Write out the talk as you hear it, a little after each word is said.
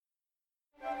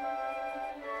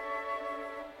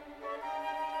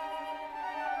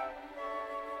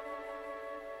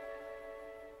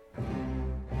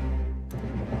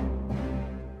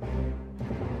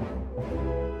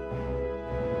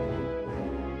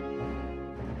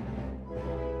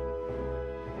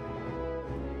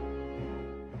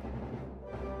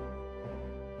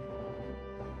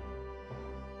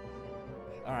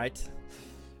Alright.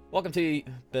 Welcome to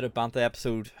Bit of Bantha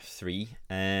episode 3.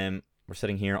 We're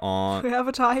sitting here on... We have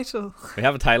a title. We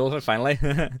have a title, finally.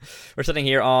 We're sitting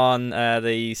here on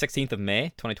the 16th of May,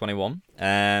 2021.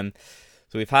 So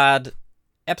we've had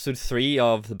episode 3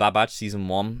 of the Bad Batch Season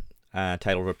 1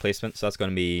 title replacement. So that's going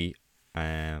to be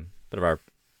a bit of our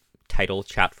title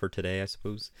chat for today, I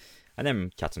suppose. And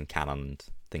then chat some canon and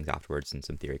things afterwards and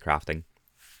some theory crafting.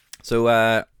 So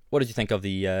what did you think of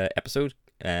the episode?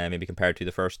 Maybe compared to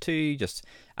the first two, just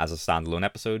as a standalone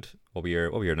episode. What were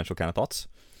your initial kind of thoughts?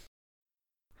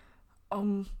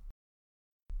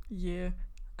 Yeah,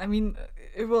 I mean,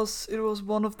 it was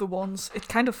one of the ones. It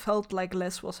kind of felt like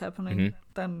less was happening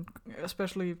than,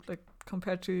 especially like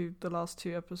compared to the last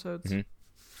two episodes. It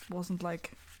wasn't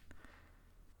like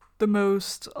the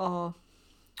most.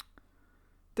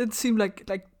 Didn't seem like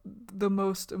the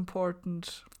most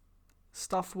important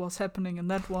stuff was happening in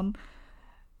that one.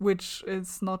 Which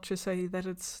is not to say that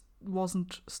it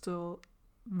wasn't still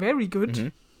very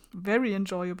good, very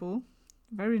enjoyable,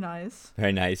 very nice.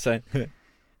 Very nice.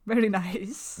 Very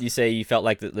nice. You say you felt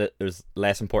like that there's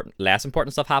less important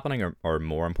stuff happening, or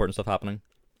more important stuff happening?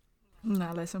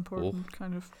 Nah, less important,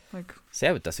 kind of like. See,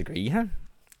 I would disagree,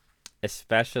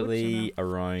 especially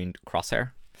around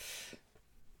Crosshair.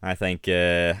 I think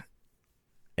in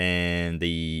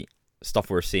the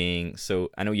stuff we're seeing. So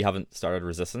I know you haven't started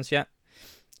Resistance yet.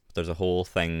 There's a whole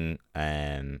thing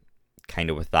kind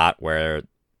of with that where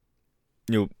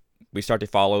we start to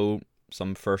follow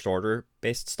some First Order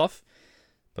based stuff,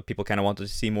 but people kind of wanted to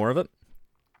see more of it,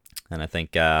 and I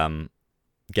think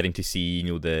getting to see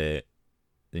the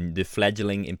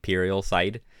fledgling Imperial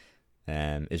side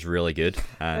is really good.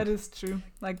 That is true,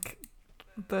 like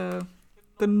the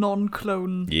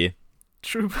non-clone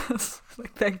troopers,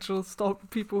 like the actual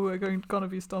people who are gonna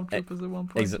be stormtroopers at one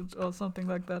point or something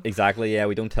like that. Exactly, yeah.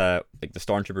 We don't like the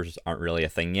stormtroopers aren't really a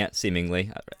thing yet,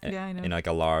 seemingly. Yeah, I know. In like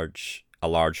a large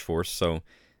force. So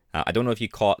I don't know if you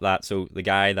caught that. So the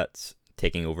guy that's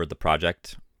taking over the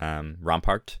project,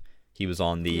 Rampart, he was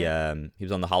on the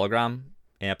hologram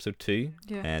in episode 2.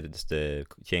 Yeah. And it's the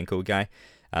chain code guy.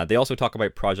 They also talk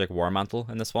about Project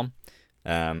Warmantle in this one.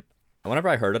 Whenever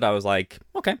I heard it, I was like,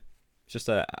 okay. Just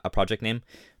a project name.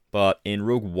 But in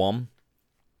Rogue One,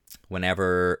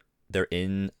 whenever they're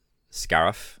in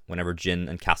Scarif, whenever Jyn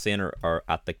and Cassian are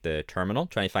at like the terminal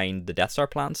trying to find the Death Star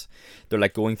plans, they're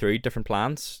like going through different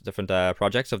plans, different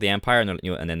projects of the Empire, and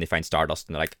and then they find Stardust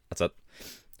and they're like, that's it.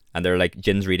 And they're like,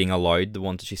 Jyn's reading aloud the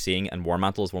ones that she's seeing, and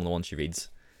Warmantle is one of the ones she reads.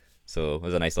 So it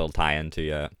was a nice little tie-in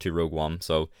to Rogue One.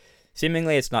 So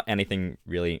seemingly it's not anything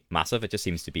really massive. It just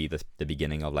seems to be the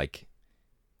beginning of like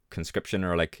conscription,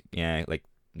 or like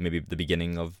maybe the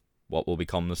beginning of what will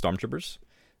become the stormtroopers.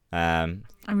 I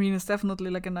mean, it's definitely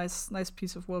like a nice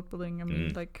piece of world building. I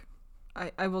mean, like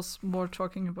I was more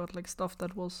talking about like stuff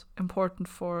that was important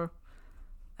for,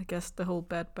 I guess, the whole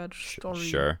Bad Batch story.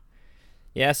 Sure.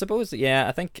 Yeah, I suppose. Yeah,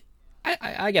 I think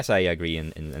I guess I agree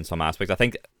in some aspects. I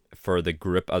think for the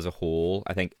group as a whole,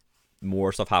 I think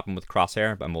more stuff happened with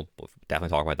Crosshair, but we'll definitely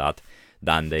talk about that,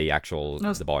 than the actual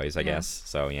the boys, I guess.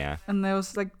 So yeah. And there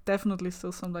was like definitely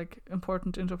still some like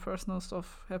important interpersonal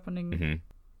stuff happening,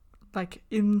 like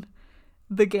in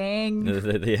the gang,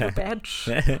 the batch,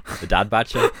 the Dad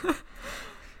Batch.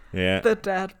 Yeah. The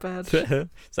Dad Batch.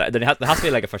 So there has to be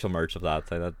like official merch of that.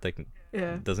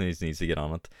 Doesn't needs to get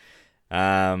on it.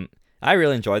 I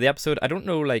really enjoyed the episode. I don't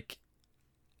know, like,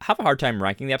 I have a hard time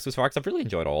ranking the episodes far because I've really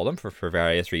enjoyed all of them for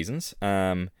various reasons.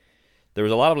 There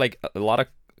was a lot of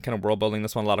kind of world building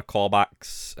this one, a lot of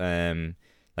callbacks,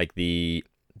 like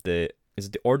is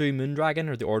it the Ordo Moondragon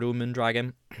or the Ordo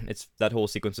Moondragon? It's that whole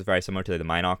sequence is very similar to the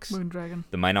Minox Moondragon,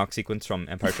 the Minox sequence from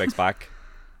Empire Strikes Back.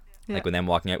 Like when them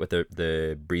walking out with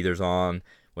the breathers on,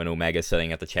 when Omega's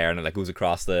sitting at the chair and it like goes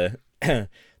across the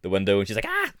the window and she's like,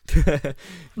 ah. It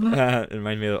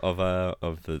reminded me of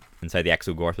the inside the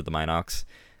Exogorth with the Minox.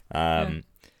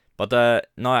 But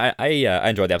no, I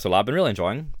enjoyed the episode a lot. I've been really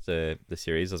enjoying the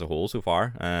series as a whole so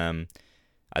far.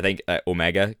 I think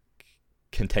Omega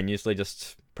continuously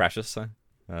just precious. I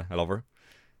love her.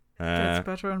 Gets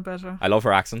better and better. I love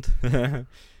her accent.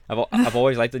 I've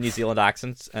always liked the New Zealand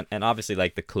accents, and obviously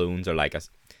like the clones are like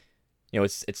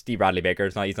it's Steve Bradley Baker.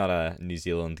 He's not a New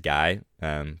Zealand guy.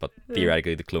 But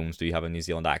theoretically the clones do have a New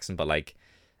Zealand accent. But like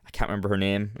I can't remember her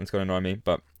name. It's going to annoy me.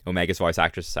 But Omega's voice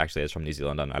actress actually is from New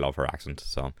Zealand, and I love her accent.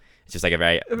 So it's just like a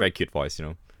very cute voice,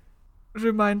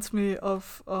 Reminds me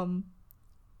of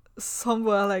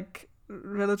somewhere like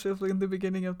relatively in the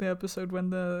beginning of the episode when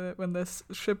the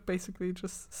ship basically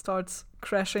just starts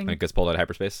crashing. And it gets pulled out of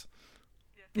hyperspace.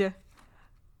 Yeah.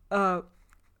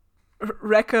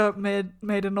 Wrecker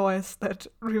made a noise that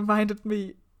reminded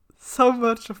me so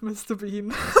much of Mr.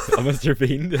 Bean. Oh, Mr.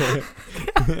 Bean.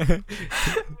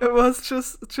 It was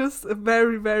just a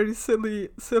very, very silly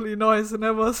noise, and I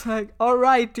was like,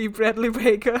 alright, D. Bradley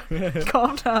Baker,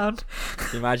 calm down. Can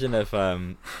you imagine if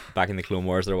back in the Clone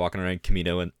Wars they're walking around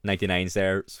Camino and 99's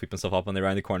there sweeping stuff up and they're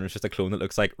around the corner, it's just a clone that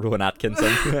looks like Rowan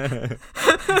Atkinson.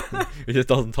 He just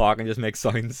doesn't talk and just makes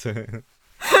sounds.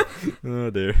 Oh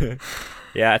dear.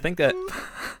 Yeah, I think that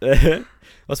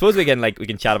I suppose we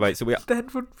can chat about, so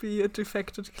that would be a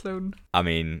defected clone. I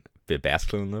mean, the best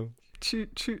clone though.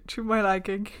 To my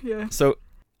liking, yeah. So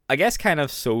I guess kind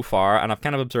of so far, and I've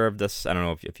kind of observed this, I don't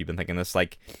know if you've been thinking this,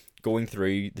 like going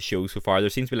through the show so far,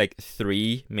 there seems to be like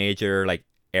 3 major like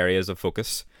areas of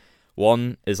focus.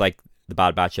 One is like the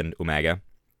Bad Batch and Omega.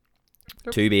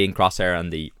 Yep. 2 being Crosshair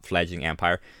and the fledgling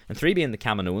Empire, and 3 being the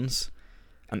Kaminoans.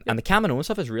 And the Kaminoan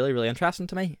stuff is really, really interesting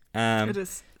to me. It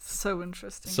is so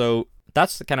interesting. So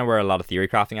that's kind of where a lot of theory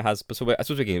crafting it has. But so I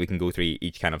suppose we can go through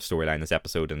each kind of storyline this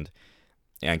episode and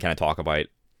kind of talk about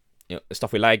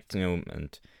stuff we liked,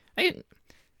 and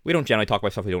we don't generally talk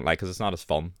about stuff we don't like because it's not as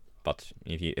fun. But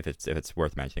if it's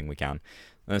worth mentioning, we can.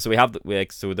 And so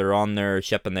so they're on their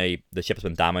ship and the ship's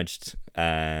been damaged,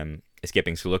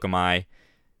 escaping Sulukamai,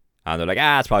 and they're like,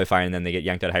 it's probably fine. And then they get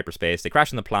yanked out of hyperspace. They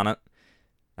crash on the planet.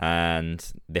 And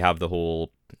they have the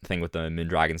whole thing with the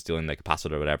Moondragon stealing the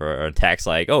capacitor or whatever. And Tech's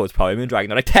like, it's probably Moondragon.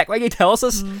 They're like, Tech, why can't you tell us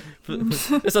this? It's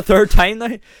the 3rd time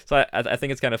now. So I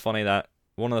think it's kind of funny that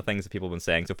one of the things that people have been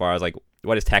saying so far is like,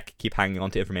 why does Tech keep hanging on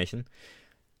to information?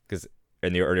 Because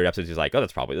in the earlier episodes, he's like,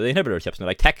 that's probably the inhibitor chips. And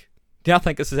they're like, Tech, do you not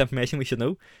think this is information we should know?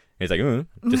 And he's like,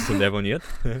 just so everyone knew it.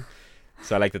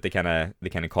 So I like that they kind of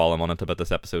call him on it about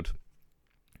this episode.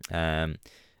 And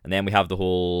then we have the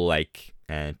whole like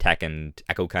Tech and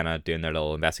Echo kind of doing their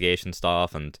little investigation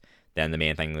stuff, and then the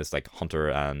main thing is like Hunter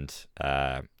and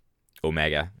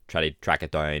Omega try to track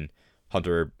it down.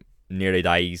 Hunter nearly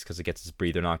dies because he gets his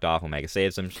breather knocked off. Omega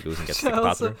saves him. She goes and gets the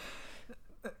capacitor.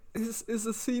 Is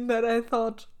a scene that I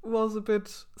thought was a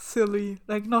bit silly,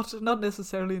 like not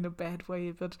necessarily in a bad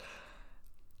way, but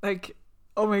like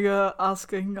Omega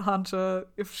asking Hunter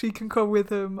if she can come with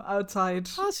him outside.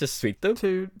 Oh, that's just sweet though.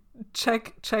 To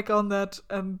check on that,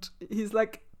 and he's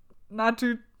like, nah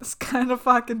dude, it's kind of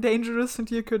fucking dangerous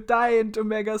and you could die. And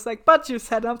Omega's like, but you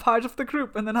said I'm part of the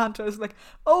group. And then Hunter is like,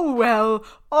 oh well,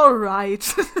 alright.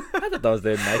 I thought that was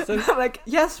very nice. I'm like,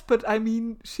 yes, but I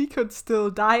mean, she could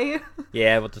still die.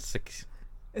 Yeah, but it's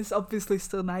obviously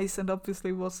still nice and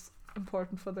obviously was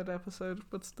important for that episode,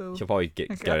 but still she'll probably get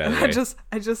out of the way.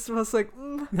 I just was like,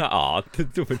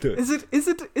 don't do it.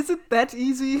 Is it that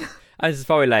easy? I was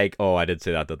probably like, I did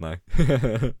say that, didn't I?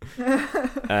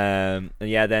 And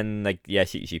yeah, then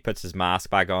she puts his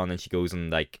mask back on and she goes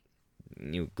and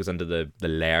goes into the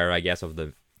lair, I guess, of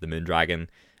the Moondragon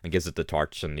and gives it the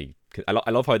torch. And I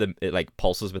love how it like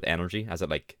pulses with energy as it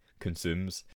like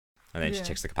consumes, and then she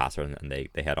checks the capacitor and they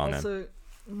head on. Also,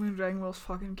 Moondragon was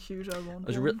fucking cute. I want.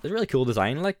 There's a really cool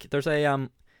design. Like there's a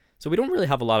so we don't really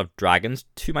have a lot of dragons,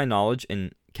 to my knowledge,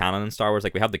 in canon in Star Wars.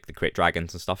 Like we have the crate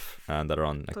dragons and stuff that are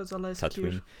on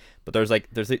Tatooine, but there were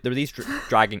these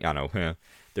dragon. I know. Yeah.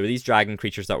 There were these dragon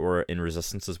creatures that were in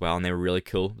Resistance as well, and they were really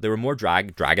cool. They were more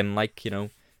dragon like,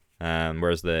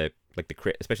 whereas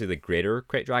especially the greater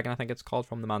crate dragon, I think it's called,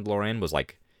 from The Mandalorian, was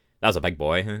like, that was a big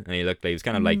boy, and he was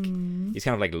kind of like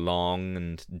long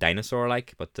and dinosaur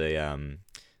like, but the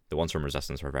ones from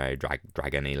Resistance were very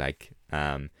dragony like.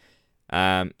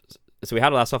 So we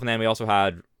had all that stuff, and then we also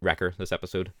had Wrecker this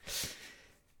episode,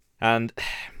 and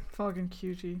fucking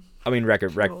cutie. I mean,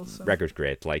 Wrecker's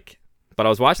great, like, but I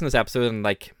was watching this episode and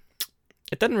like,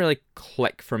 it didn't really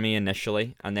click for me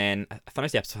initially, and then I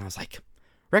finished the episode and I was like,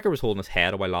 Wrecker was holding his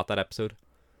head a lot that episode,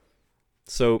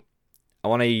 so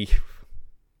we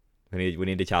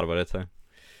need to chat about it too.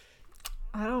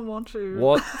 I don't want to.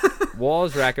 What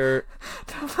was Wrecker?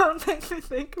 Don't make me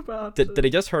think about it. Did he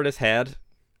just hurt his head?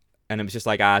 And it was just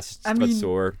like, it's just a bit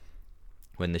sore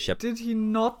when the ship... Did he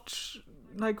not,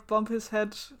 like, bump his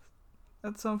head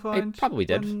at some point? He probably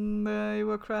did. When they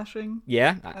were crashing?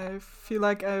 Yeah. I feel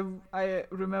like I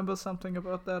remember something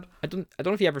about that. I don't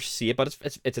know if you ever see it, but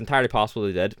it's entirely possible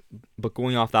he did. But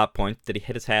going off that point, did he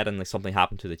hit his head and like something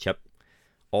happened to the chip?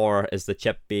 Or is the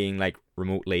chip being like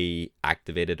remotely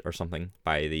activated or something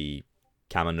by the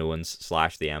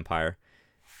Kaminoans / the Empire?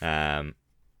 I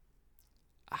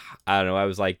don't know, I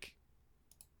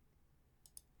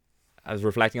was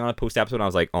reflecting on it post-episode and I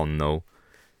was like, oh no.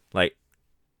 Like,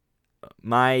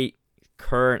 my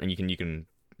current, and you can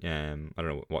I don't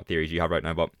know what theories you have right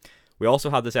now, but we also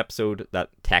had this episode that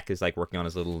Tech is like working on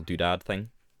his little doodad thing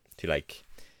to like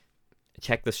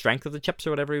check the strength of the chips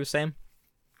or whatever he was saying.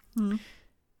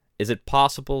 is it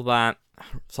possible that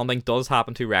something does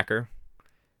happen to Wrecker?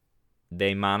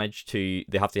 They have to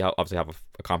obviously have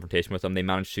a confrontation with them. They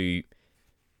manage to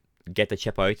get the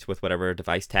chip out with whatever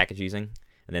device tech is using,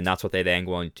 and then that's what they then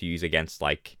go on to use against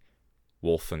like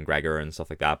Wolf and Gregor and stuff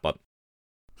like that. But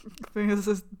the thing is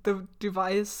the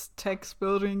device tech's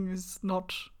building is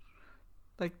not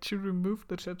like to remove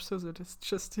the chips, is it? It's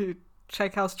just to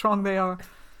check how strong they are.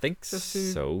 I think just to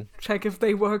so. Check if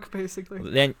they work, basically.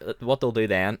 Then what they'll do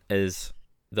then is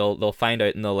they'll find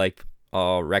out and they'll like,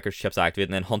 oh, Wrecker's chip's activated,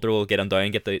 and then Hunter will get him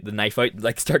down, get the knife out, and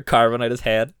like start carving out his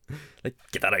head. Like,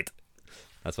 get that out.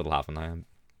 That's what'll happen now. I'm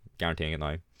guaranteeing it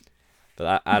now.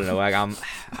 But I don't know. Like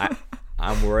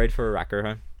I'm worried for Wrecker,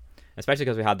 huh? Especially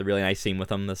because we had the really nice scene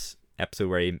with him this episode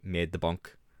where he made the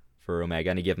bunk for Omega,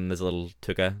 and he gave him his little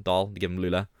Tuca doll to give him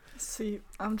Lula. See,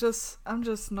 I'm just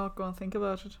not going to think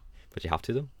about it. But you have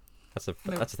to, though. That's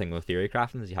the thing with theory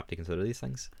crafting, is you have to consider these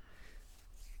things.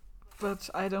 But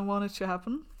I don't want it to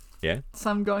happen. Yeah. So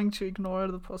I'm going to ignore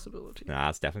the possibility. Nah,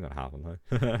 it's definitely gonna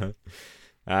happen.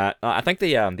 Huh? I think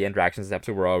the interactions in this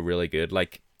episode were all really good.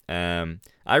 Like,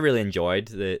 I really enjoyed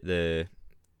the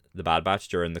Bad Batch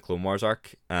during the Clone Wars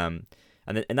arc. And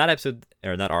in that episode,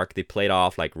 or in that arc, they played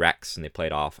off like Rex and they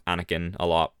played off Anakin a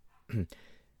lot.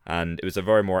 And it was a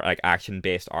very more like action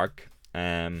based arc.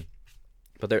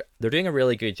 But they're doing a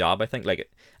really good job, I think.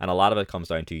 Like, and a lot of it comes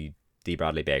down to D.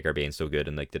 Bradley Baker being so good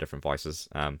in like the different voices.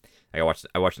 Like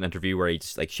I watched an interview where he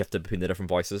just like shifted between the different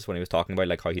voices when he was talking about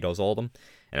like how he does all of them,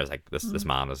 and I was like, this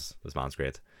man's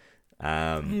great.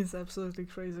 He's absolutely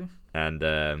crazy.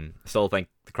 And still think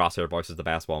the Crosshair voice is the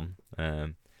best one.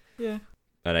 Yeah.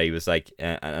 And he was like,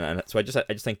 and so I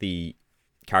just think the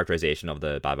characterization of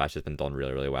the Bad Batch has been done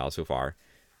really, really well so far.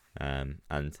 And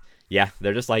yeah,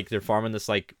 they're just like they're forming this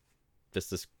like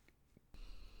this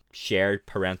shared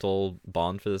parental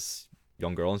bond for this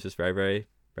young girl, and it's just very, very,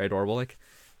 very adorable, like,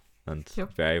 and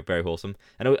very, very wholesome.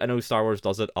 I know Star Wars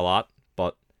does it a lot,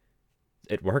 but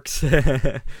it works.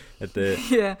 The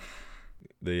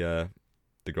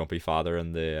grumpy father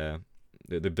and the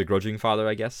begrudging father,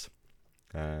 I guess,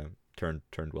 turned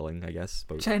willing, I guess.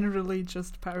 But generally,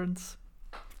 just parents,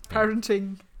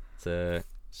 parenting. It's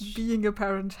being a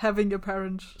parent, having a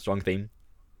parent. Strong theme.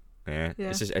 Yeah.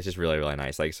 It's just really, really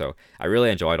nice. Like, so I really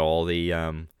enjoyed all the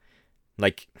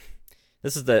like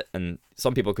this is and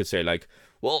some people could say like,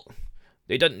 well,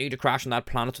 they didn't need to crash on that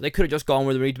planet, so they could have just gone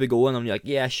where they need to be going. I'm like,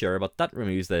 yeah, sure, but that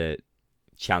removes the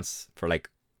chance for like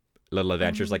little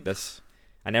adventures like this.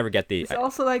 I never get the. It's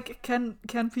also like, can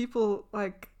people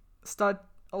like start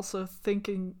also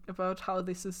thinking about how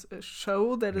this is a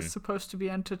show that is supposed to be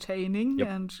entertaining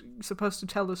and supposed to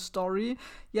tell a story?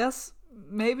 Yes.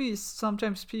 Maybe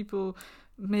sometimes people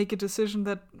make a decision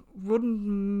that wouldn't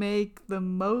make the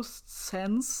most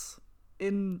sense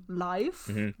in life.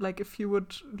 Like if you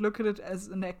would look at it as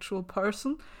an actual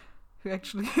person who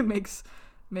actually makes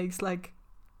like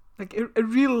a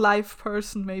real life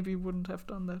person maybe wouldn't have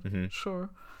done that.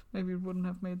 Sure, maybe it wouldn't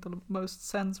have made the most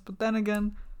sense. But then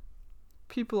again,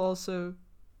 people also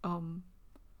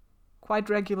quite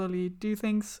regularly do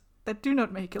things that do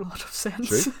not make a lot of sense.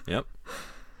 True. Yep.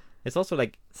 It's also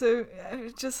like, so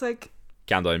just like,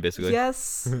 calm down, basically.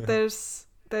 Yes, there's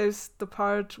the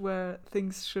part where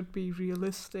things should be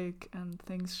realistic and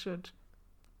things should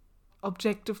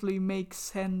objectively make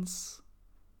sense,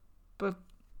 but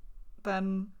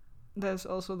then there's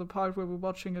also the part where we're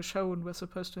watching a show and we're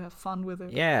supposed to have fun with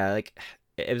it. Yeah, like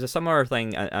it was a similar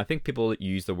thing. I think people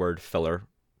use the word filler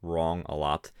wrong a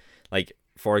lot. Like,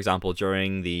 for example,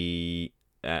 during the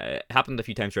it happened a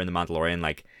few times during The Mandalorian.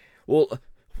 Like, well,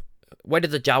 why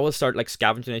did the Jawas start like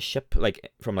scavenging his ship?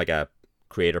 Like, from like a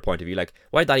creator point of view, like,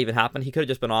 why did that even happen? He could have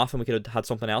just been off and we could have had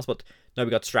something else, but no, we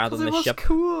got stranded in this ship. It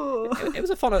was cool. It was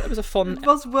a fun It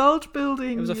was world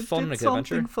building. It was a fun did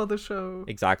adventure something for the show.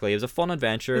 Exactly, it was a fun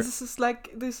adventure. This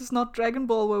is not Dragon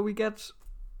Ball where we get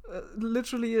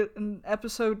literally an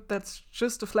episode that's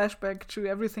just a flashback to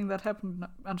everything that happened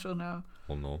until now.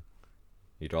 Oh no,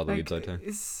 you draw the weeds out here.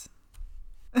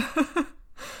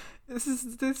 This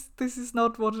is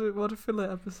not what a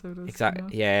filler episode is. Exactly. You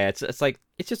know? Yeah, it's like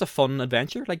it's just a fun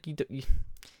adventure. Like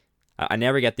I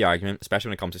never get the argument, especially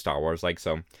when it comes to Star Wars. Like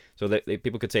so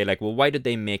people could say like, well, why did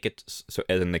they make it so?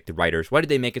 As in like the writers, why did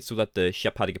they make it so that the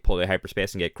ship had to get pulled out of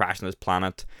hyperspace and get crashed on this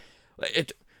planet?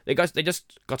 They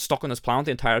just got stuck on this planet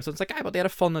the entire. So it's like, but they had a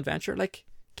fun adventure. Like,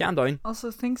 calm down.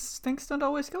 Also, things don't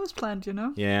always go as planned, you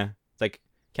know. Yeah, it's like,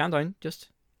 calm down. Just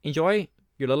enjoy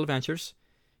your little adventures.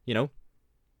 You know.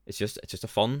 It's just a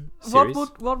fun series.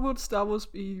 What would Star Wars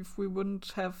be if we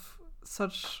wouldn't have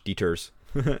such detours?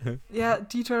 Yeah,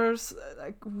 Dieter's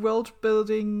like world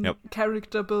building, Yep.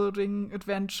 character building,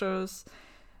 adventures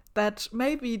that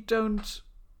maybe don't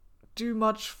do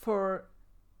much for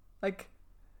like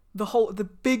the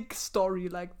big story,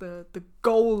 like the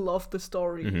goal of the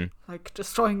story, Mm-hmm. like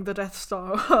destroying the Death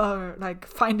Star or like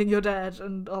finding your dad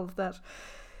and all of that.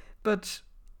 But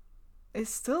it's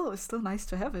still nice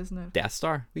to have, isn't it? Death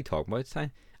Star? What are you talking about,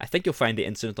 Ty? I think you'll find the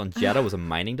incident on Jeddah was a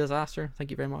mining disaster.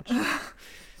 Thank you very much.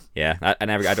 Yeah, I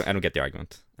don't get the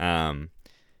argument. I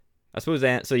suppose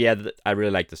then. So yeah, I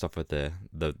really like the stuff with the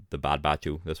Bad Batch.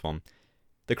 This one,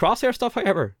 the Crosshair stuff,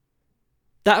 however,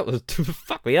 that was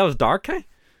fuck me. That was dark, hey?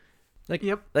 Like,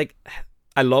 Yep. Like,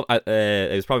 I love.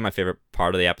 It was probably my favorite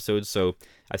part of the episode. So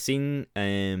I've seen.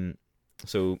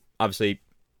 So obviously,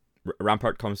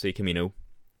 Rampart comes to Camino,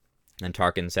 and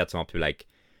Tarkin sets him up to be like,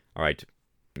 all right,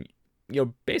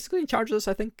 you're basically in charge of this.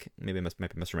 I think maybe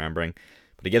misremembering,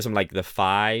 but he gives him like the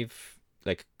 5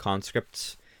 like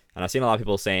conscripts, and I've seen a lot of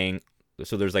people saying.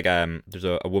 So there's like there's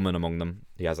a woman among them.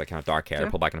 He has like kind of dark hair,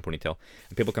 pulled back in a ponytail,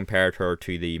 and people compared her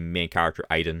to the main character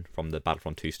Iden from the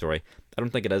Battlefront 2 story. I don't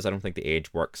think it is. I don't think the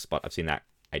age works, but I've seen that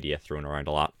idea thrown around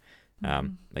a lot.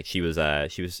 Like she was a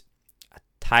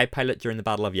TIE pilot during the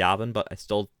Battle of Yavin, but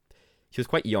she was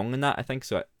quite young in that, I think.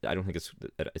 So I don't think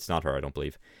it's not her. I don't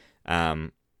believe.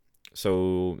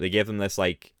 So they gave them this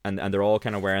like, and they're all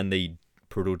kind of wearing the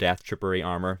proto Death Troopery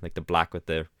armor, like the black with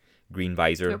the green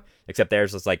visor, except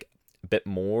theirs is like a bit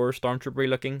more stormtroopery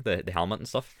looking, the helmet and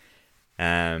stuff.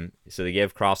 So they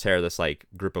gave Crosshair this like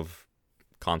group of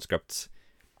conscripts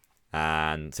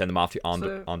and send them off to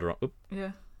Onderon.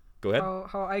 Yeah. Go ahead.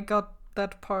 How I got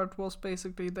that part was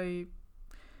basically they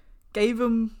gave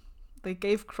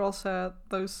Crosshair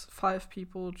those 5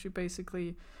 people to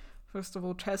basically first of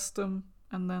all test them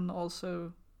and then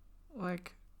also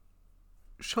like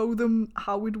show them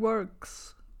how it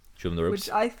works. Show them the ropes. Which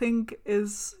I think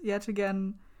is yet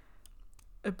again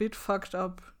a bit fucked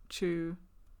up to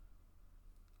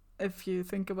if you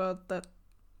think about that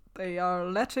they are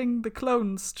letting the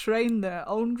clones train their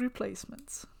own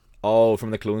replacements. Oh,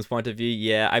 from the clones' point of view,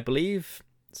 yeah, I believe.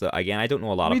 So again, I don't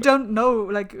know a lot. We don't know,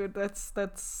 like that's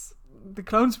the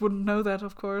clones wouldn't know that,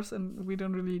 of course, and we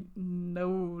don't really know,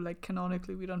 like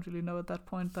canonically, we don't really know at that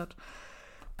point that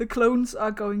the clones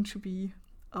are going to be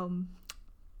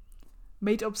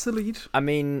made obsolete. I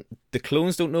mean, the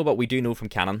clones don't know, but we do know from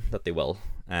canon that they will.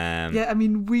 Yeah, I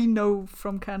mean, we know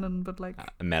from canon, but like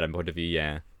a meta point of view,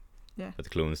 yeah. Yeah. But the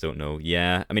clones don't know.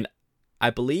 Yeah, I mean, I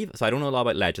believe, so I don't know a lot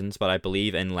about Legends, but I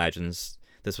believe in Legends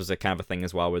this was a kind of a thing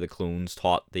as well where the clones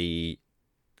taught the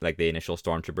initial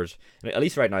stormtroopers. And at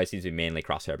least right now it seems to be mainly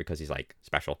Crosshair because he's like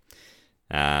special.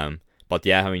 But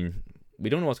yeah, I mean, we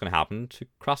don't know what's going to happen to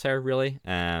Crosshair really.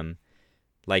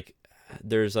 Like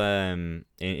there's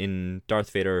in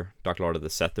Darth Vader, Dark Lord of the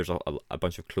Sith, there's a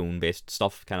bunch of clone based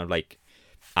stuff kind of like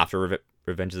after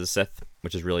Revenge of the Sith,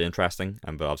 which is really interesting.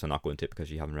 But obviously I'm not going to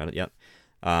because you haven't read it yet.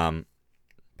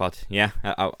 But yeah,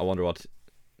 I wonder what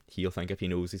he'll think if he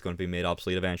knows he's going to be made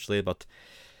obsolete eventually. But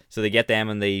so they get them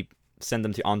and they send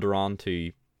them to Onderon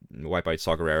to wipe out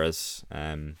Saw Gerrera's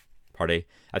party.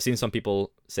 I've seen some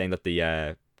people saying that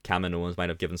the Kaminoans might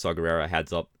have given Saw Gerrera a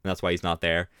heads up, and that's why he's not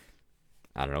there.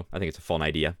 I don't know. I think it's a fun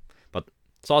idea. But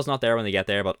Saw's not there when they get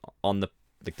there, but on the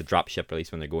drop ship, at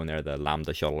least when they're going there, the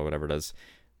Lambda shuttle or whatever it is,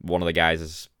 one of the guys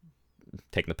is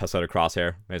taking the piss out of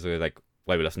Crosshair. Basically like,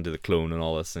 why we listen to the clone and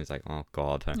all this, and he's like, oh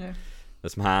god, yeah.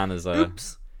 This man is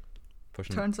oops.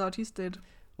 Pushing. Turns out he's dead.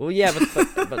 Well, yeah,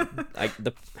 but like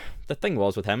the thing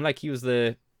was with him, like he's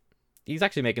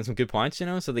actually making some good points, you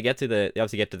know. So they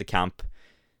obviously get to the camp,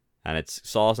 and it's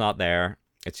Saw's not there.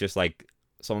 It's just like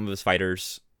some of his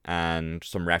fighters and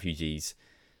some refugees,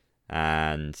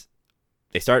 and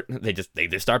they just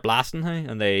start blasting, hey?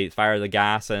 And they fire the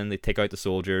gas and they take out the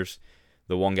soldiers.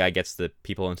 The one guy gets the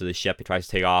people into the ship. He tries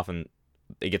to take off, and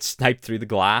they get sniped through the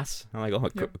glass. I'm like, oh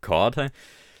god, hey?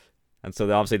 And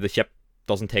so obviously the ship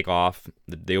doesn't take off.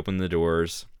 They open the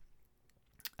doors,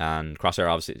 and Crosshair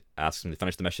obviously asks them to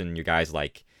finish the mission. You guys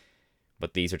like,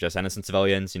 but these are just innocent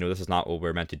civilians. You know, this is not what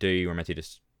we're meant to do. We're meant to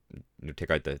just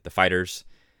take out the fighters.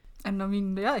 And I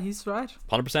mean, yeah, he's right.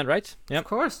 100% right. Yeah, of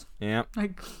course. Yeah.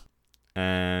 Like,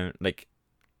 and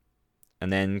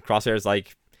then Crosshair's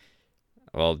like,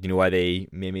 well, you know why they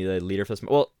made me the leader for this?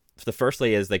 Well, the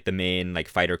firstly is like the main like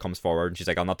fighter comes forward, and she's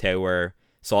like, I'll not tell you where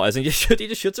Saw is, and he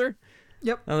just shoots her.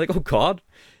 Yep. And I'm like, oh god.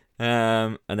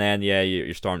 And then yeah,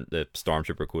 the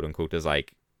stormtrooper quote unquote is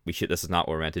like, this is not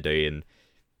what we're meant to do, and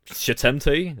shoots him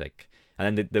too. Like,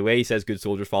 and then the way he says good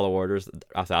soldiers follow orders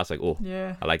after that's like, oh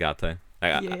yeah, I like that too.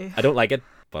 I don't like it,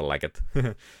 but I like it.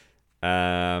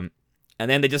 And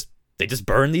then they just they just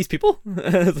burn these people.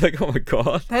 It's like, oh my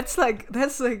god. That's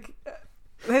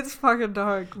fucking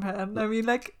dark, man. I mean,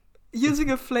 like, using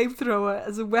a flamethrower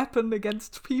as a weapon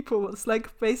against people was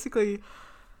like basically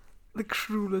the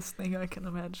cruelest thing I can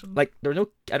imagine. Like, I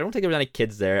don't think there was any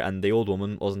kids there, and the old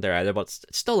woman wasn't there either, but it's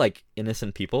still like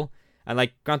innocent people. And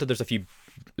like, granted, there's a few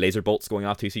laser bolts going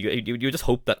off too, so you just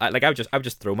hope that I would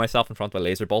just throw myself in front of a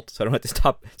laser bolt so I don't have to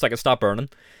stop, so I can stop burning.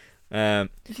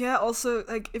 Yeah. Also,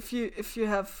 like, if you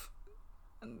have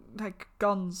like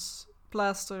guns,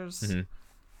 blasters, mm-hmm.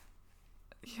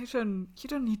 you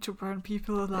don't need to burn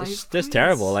people alive. It's just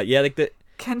terrible. Like, yeah, like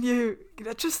Can you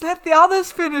just let the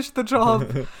others finish the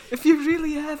job if you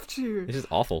really have to? It's just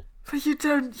awful. But you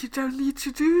don't need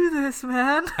to do this,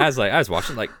 man. I was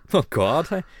watching, like, oh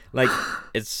god, like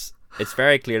it's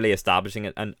very clearly establishing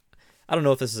it, and I don't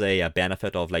know if this is a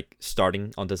benefit of like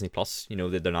starting on Disney Plus. You know,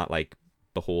 that they're not like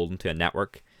beholden to a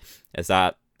network. Is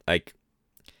that like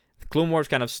Clone Wars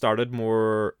kind of started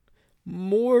more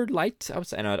light? I would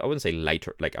say, and I wouldn't say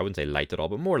lighter. Like, I wouldn't say light at all,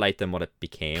 but more light than what it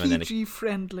became. PG and then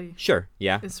friendly. Sure,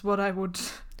 yeah, is what I would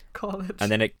call it.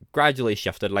 And then it gradually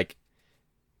shifted, like,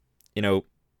 you know.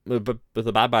 But with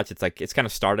the Bad Batch, it's like it's kind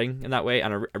of starting in that way,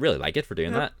 and I really like it for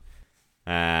doing that.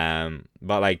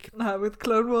 But like with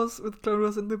Clone Wars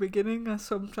in the beginning, I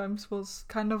sometimes was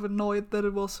kind of annoyed that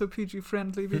it was so PG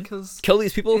friendly because kill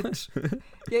these people.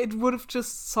 It would have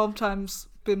just sometimes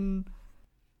been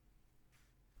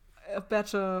a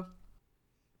better.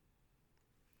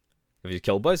 Have you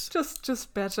killed boys?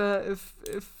 Just better if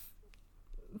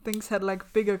things had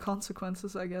like bigger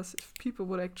consequences, I guess, if people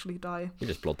would actually die. You're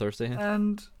just bloodthirsty.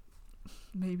 And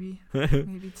maybe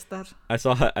it's that.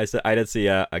 I did see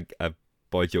a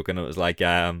boy joking. It was like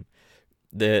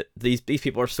these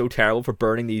people are so terrible for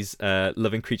burning these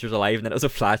living creatures alive, and then it was a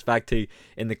flashback to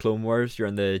in the Clone Wars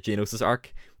during the Geonosis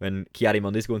arc when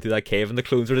Ki-Adi-Mundi's going through that cave and the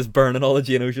clones are just burning all the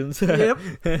Geonosians.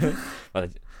 Yep. Well,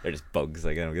 they're just bugs.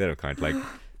 Like, they don't count. Like.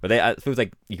 But it feels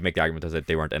like you can make the argument as that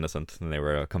they weren't innocent and they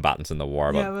were combatants in the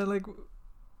war. Yeah, but like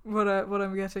what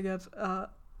I'm getting at,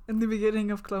 in the beginning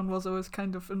of Clone Wars, I was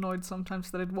kind of annoyed sometimes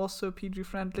that it was so PG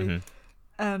friendly,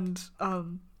 and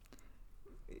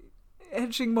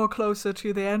edging more closer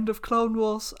to the end of Clone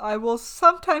Wars, I was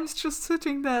sometimes just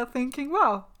sitting there thinking,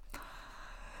 "Wow,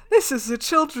 this is a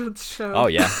children's show." Oh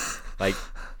yeah, like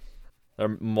there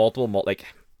are multiple like.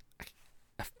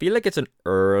 I feel like it's an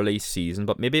early season,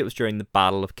 but maybe it was during the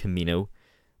Battle of Kamino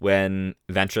when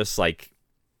Ventress, like,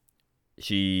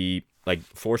 she, like,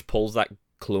 force pulls that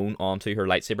clone onto her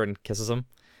lightsaber and kisses him.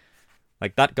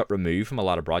 Like, that got removed from a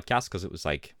lot of broadcasts because it was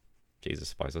like,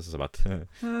 Jesus, boys, this is about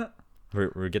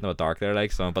we're getting a bit dark there,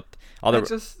 like, so, but I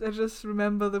just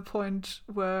remember the point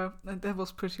where, and that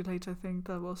was pretty late, I think,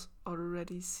 that was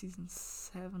already season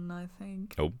 7, I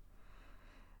think. Oh.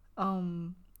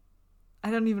 I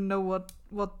don't even know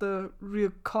what the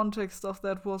real context of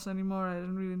that was anymore. I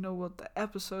don't really know what the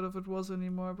episode of it was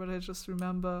anymore, but I just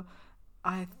remember,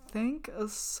 I think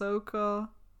Ahsoka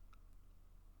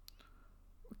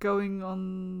going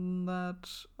on that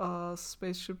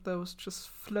spaceship that was just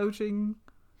floating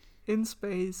in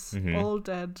space, all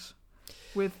dead,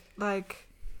 with like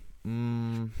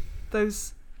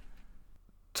those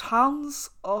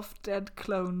tons of dead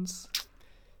clones.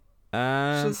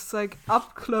 Just like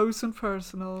up close and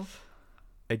personal.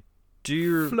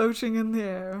 Floating in the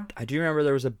air. I do remember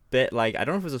there was a bit like, I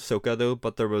don't know if it was Ahsoka though,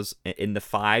 but there was in the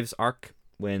Fives arc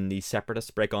when the Separatists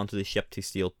break onto the ship to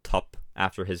steal Tup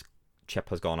after his chip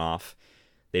has gone off.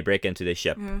 They break into the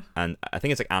ship, and I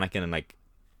think it's like Anakin and like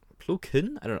Plo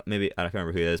Koon. I don't know, maybe I don't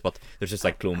remember who it is, but there's just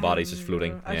like clone bodies just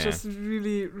floating. I just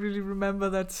really, really remember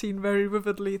that scene very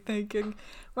vividly, thinking,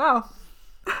 "Wow,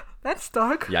 that's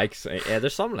dark." Yikes! Yeah,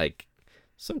 there's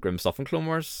some grim stuff in Clone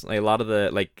Wars. Like a lot of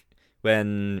the like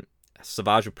when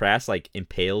Savage Opress like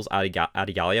impales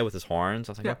Adigalia with his horns.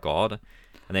 I was like, oh god!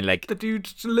 And then like the dude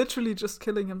literally just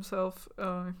killing himself.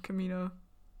 Camino.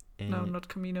 No, not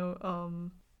Camino.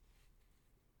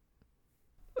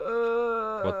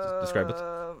 What? Describe it.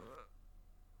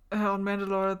 On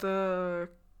Mandalore, the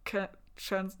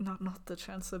not the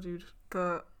Chancellor dude.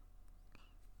 The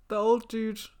old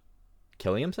dude.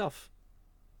 Killing himself.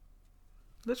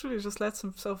 Literally just lets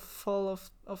himself fall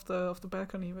off the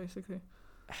balcony, basically.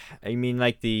 I mean,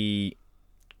 like the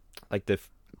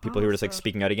people who were just like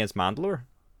speaking out against Mandalore.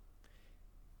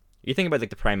 You think about like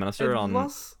the Prime Minister on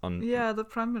the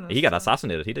Prime Minister. He got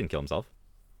assassinated. He didn't kill himself.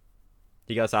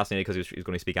 He got assassinated because he was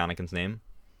going to speak Anakin's name.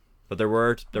 But there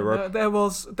was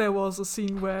a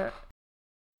scene where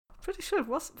pretty sure it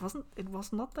was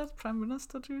not that Prime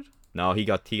Minister dude. No, he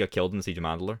got killed in the Siege of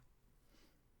Mandalore.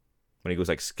 When he goes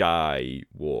like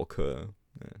Skywalker,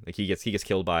 Like he gets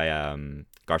killed by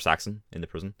Gar Saxon in the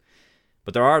prison.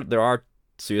 But there are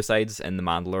suicides in the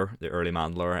early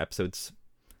Mandalore episodes.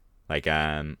 Like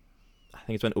I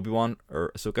think it's when Obi-Wan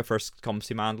or Ahsoka first comes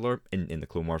to Mandalore in the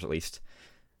Clone Wars at least.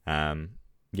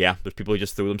 Yeah, there's people who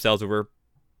just throw themselves over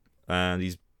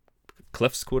these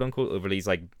cliffs, quote unquote, over these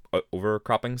like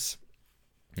overcroppings.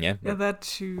 Yeah. Yeah, that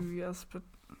too. Yes, but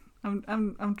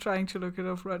I'm trying to look it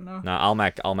up right now. Nah,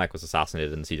 Almec was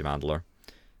assassinated in the Siege of Mandalore.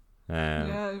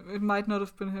 Yeah, it might not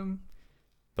have been him.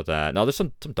 But no, there's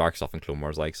some dark stuff in Clone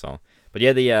Wars, like so. But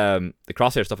yeah, the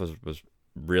Crosshair stuff was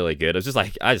really good. It was just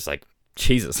like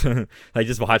Jesus, like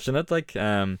just watching it, like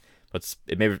but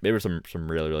it maybe some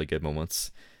really really good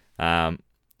moments. And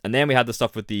then we had the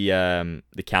stuff with the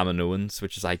Kaminoans,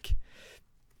 which is like,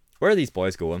 where are these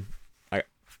boys going?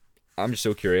 I'm just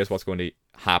so curious what's going to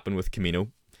happen with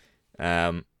Kamino.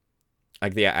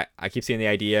 Like I keep seeing the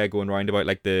idea going around about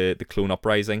like the clone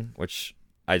uprising, which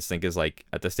I just think is like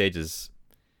at this stage is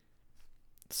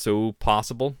so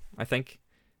possible. I think.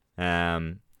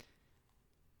 I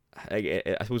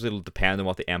suppose it'll depend on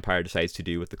what the Empire decides to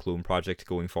do with the clone project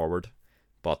going forward,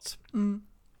 but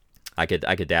I could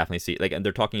definitely see, like, and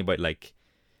they're talking about like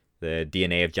the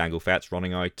DNA of Jango Fett's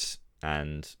running out,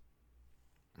 and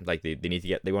like they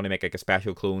want to make like a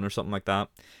special clone or something like that.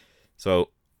 So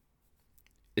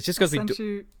it's just because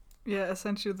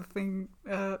essentially the thing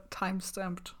time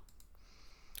stamped.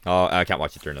 Oh, I can't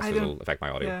watch it during this because it'll affect my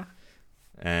audio.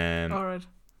 Yeah. All right.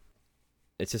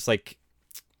 It's just like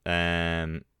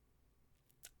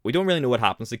we don't really know what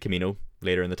happens to Kamino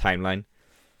later in the timeline.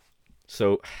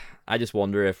 So I just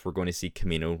wonder if we're going to see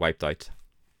Kamino wiped out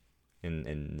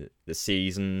in the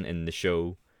season, in the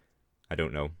show. I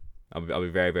don't know. I'll be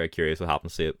very, very curious what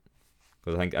happens to it,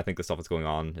 because I think the stuff that's going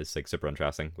on is like super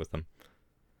interesting with them.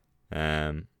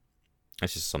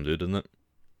 It's just some dude, isn't it?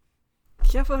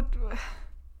 Yeah, but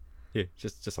yeah,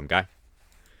 just some guy.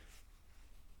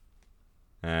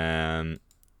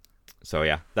 So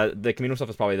yeah, the Kamino stuff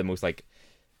is probably the most like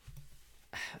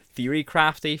theory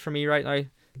crafty for me right now.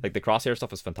 Like the Crosshair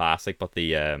stuff is fantastic, but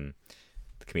the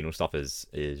Kamino stuff is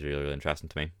really, really interesting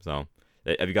to me. So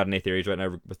have you got any theories right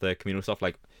now with the Kamino stuff?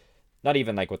 Like, not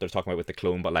even like what they're talking about with the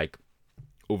clone, but like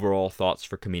overall thoughts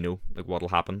for Kamino, like what'll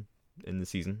happen in the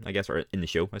season, I guess, or in the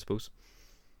show, I suppose.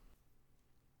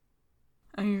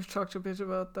 And you've talked a bit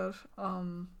about that.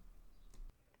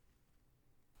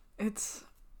 It's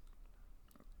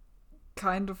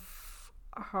kind of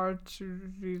hard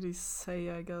to really say,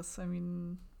 I guess. I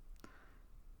mean,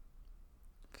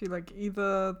 I feel like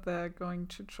either they're going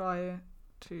to try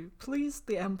to please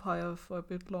the Empire for a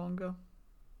bit longer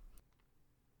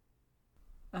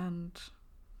and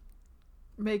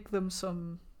make them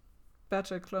some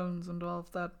better clones and all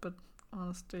of that, but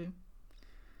honestly,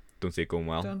 don't see it going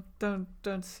well.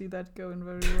 Don't see that going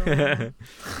very well.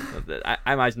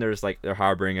 I imagine they're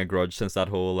harboring a grudge since that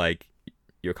whole like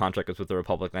your contract was with the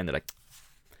Republic line. They're like,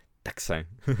 next time.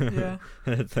 Yeah.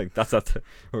 It's like that's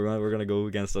we're gonna go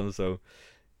against them. So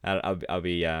I'll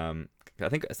be I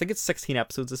think it's 16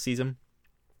 episodes this season.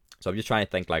 So I'm just trying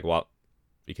to think like what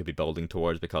we could be building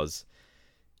towards, because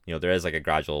you know there is like a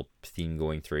gradual theme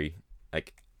going through.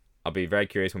 Like I'll be very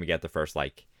curious when we get the first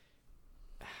like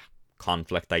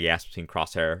conflict, I guess, between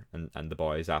Crosshair and the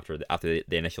boys after the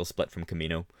initial split from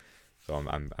Kamino. So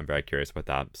I'm very curious about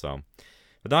that. So,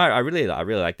 but no, I really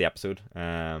like the episode.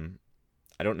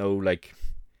 I don't know, like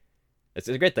it's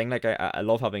a great thing. Like I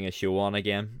love having a show on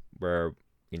again where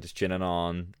you can just tune in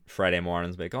on Friday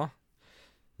mornings, like, oh,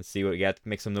 let's see what we get,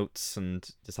 make some notes, and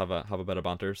just have a bit of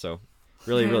banter. So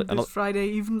really. This Friday,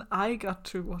 even I got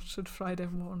to watch it Friday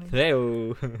morning.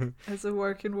 Hey-o. As a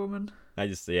working woman. I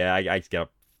just get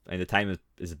up, and the time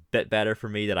is a bit better for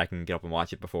me that I can get up and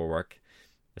watch it before work,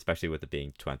 especially with it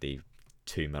being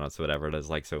 22 minutes or whatever it is.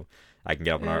 Like, so I can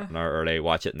get up an hour early,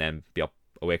 watch it, and then be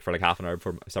awake for like half an hour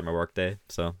before I start my work day.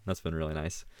 So that's been really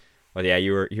nice. But yeah,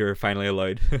 you were finally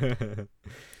allowed.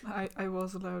 I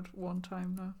was allowed one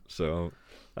time now. So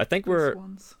I think we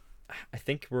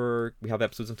have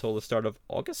episodes until the start of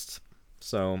August.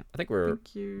 So I think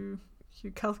you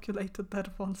calculated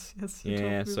that once. Yes, you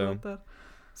told me about that.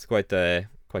 It's quite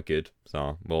good.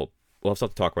 So we'll have stuff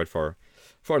to talk about for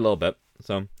a little bit.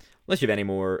 So unless you have any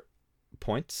more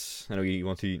points, I know you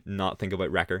want to not think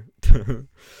about Wrecker,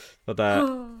 but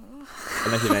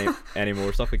unless you have any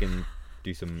more stuff, we can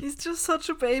do some. He's just such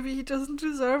a baby. He doesn't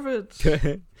deserve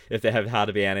it. If there have had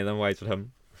to be any of them, why is it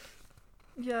him?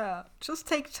 Yeah, just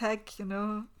take Tech, you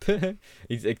know.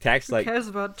 He's like Tech's like. Who cares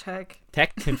about Tech?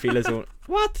 Tech can feel his own.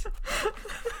 What?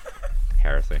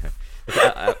 Heresy.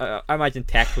 I imagine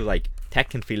Tech was like Tech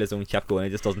can feel his own ship going. He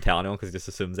just doesn't tell anyone because he just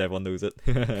assumes everyone knows it.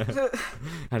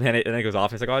 And then it goes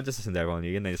off. He's like, "Oh, I just assumed everyone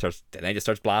knew," and then he just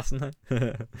starts blasting.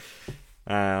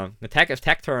 The Tech, if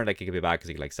Tech turned, like, he could be bad because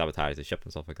he could like sabotage the ship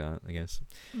and stuff like that, I guess.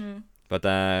 Yeah. But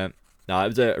no, it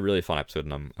was a really fun episode,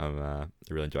 and I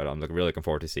really enjoyed it. I'm really looking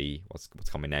forward to see what's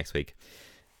coming next week.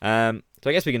 So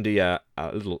I guess we can do a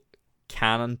little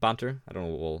canon banter. I don't know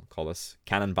what we'll call this,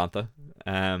 canon banter.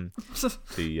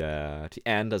 To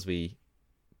end as we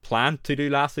planned to do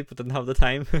last week, but didn't have the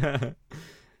time.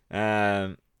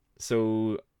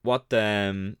 So what's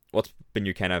been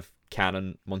your kind of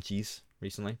canon munchies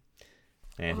recently?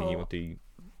 Anything you want to?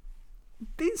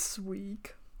 This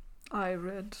week, I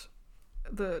read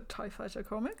the TIE Fighter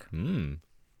comic.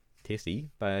 Tasty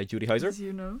by Judy Hauser. As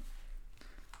you know.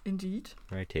 Indeed.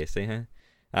 Very tasty, huh?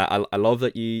 I love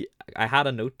that I had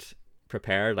a note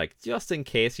prepared, like, just in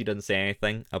case you didn't say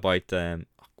anything about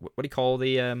what do you call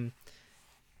the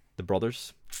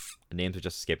brothers? The names are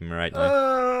just escaping me right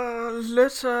now.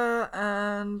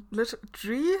 Lytton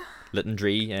Dree. Lytton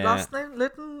Dree, yeah. Last name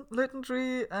Lytton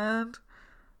Dree and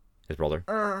his brother.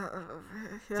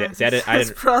 Yeah, see,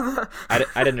 his brother.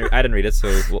 I didn't read it, so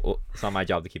it's not my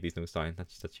job to keep these notes down.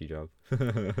 That's your job.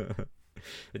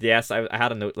 But yes, I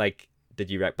had a note like, did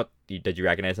you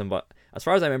recognize him? But as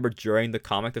far as I remember, during the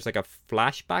comic, there's like a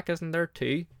flashback, isn't there,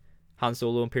 too? Han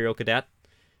Solo, Imperial Cadet.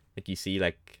 Like, you see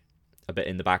like a bit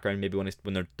in the background, maybe when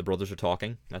the brothers are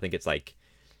talking. I think it's like,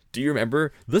 do you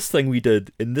remember this thing we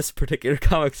did in this particular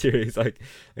comic series? Like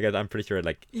I'm pretty sure it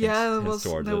there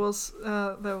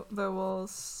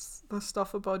was the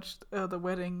stuff about the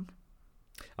wedding.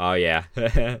 Oh yeah,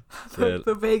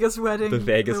 the Vegas wedding. The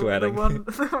Vegas wedding.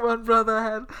 The one brother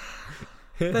had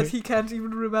that he can't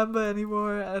even remember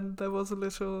anymore, and there was a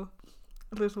little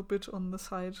bit on the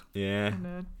side. Yeah.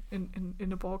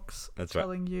 In a box. That's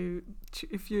telling you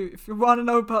if you want to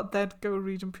know about that, go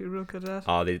read Imperial Cadet.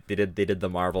 Oh, they did the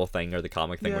Marvel thing or the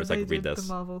comic thing where it's like, read this.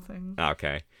 The Marvel thing.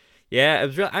 Okay. Yeah, it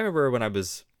was. I remember when I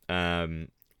was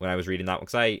reading that one,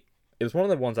 because it was one of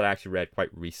the ones that I actually read quite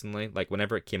recently. Like,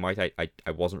 whenever it came out, I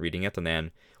wasn't reading it, and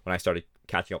then when I started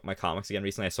catching up my comics again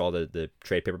recently, I saw the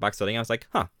trade paperback sitting. I was like,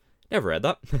 huh, never read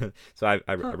that. So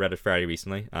I read it fairly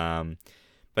recently.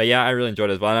 But yeah, I really enjoyed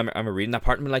it as well. I'm reading that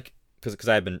part, and like, because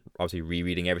I had been obviously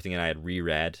rereading everything, and I had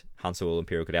reread Han Solo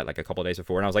Imperial Cadet like a couple of days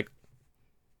before, and I was like,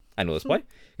 I know this boy.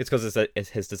 It's because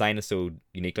his design is so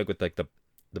unique, like with like the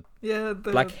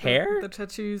black hair, the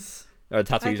tattoos. Or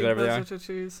tattoos, whatever they are.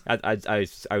 Tattoos. I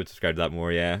would subscribe to that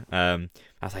more, yeah. I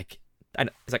was like, I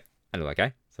know that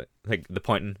guy. It's like the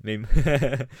pointing meme.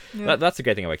 Yeah. That's the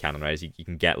great thing about canon, right? Is you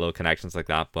can get little connections like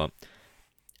that, but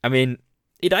I mean,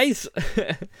 he dies.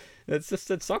 It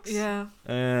sucks. Yeah.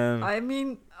 I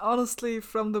mean, honestly,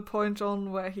 from the point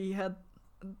on where he had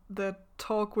the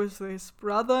talk with his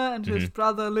brother, and his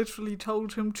brother literally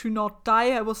told him to not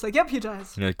die, I was like, yep, he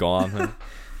dies. And it's gone.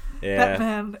 Yeah. That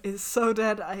man is so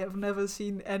dead. I have never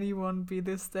seen anyone be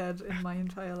this dead in my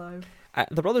entire life.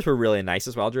 The brothers were really nice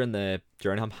as well during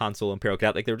Han Solo Imperial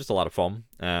Cadet. Like, they were just a lot of fun.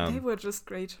 They were just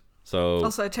great. So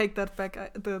also, I take that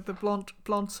back. The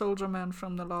blonde soldier man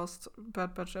from the last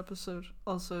Bad Batch episode.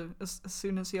 Also, as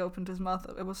soon as he opened his mouth,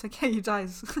 I was like, "Hey, he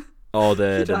dies." Oh,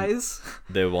 he dies.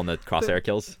 The one that Crosshair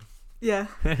kills. Yeah.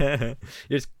 You're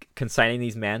just consigning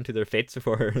these men to their fates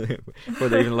before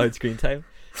they're even allowed screen time.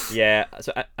 Yeah.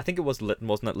 So I think it was Lytton,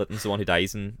 wasn't it? Lytton's the one who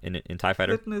dies in TIE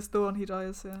Fighter. Lytton is the one who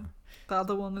dies. Yeah. The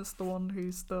other one is the one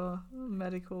who's the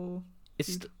medical.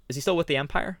 Is he still with the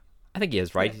Empire? I think he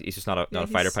is, right? Yeah. He's just not a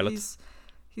fighter pilot.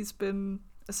 He's been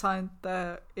assigned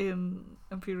there in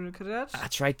Imperial Cadet.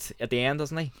 That's right, at the end,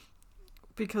 doesn't he?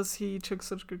 Because he took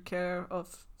such good care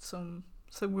of some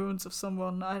wounds of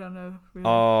someone. I don't know. Really.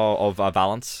 Oh, of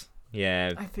Valance.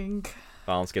 Yeah. I think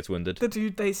Valance gets wounded. The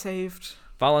dude they saved.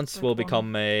 Valance will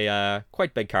become a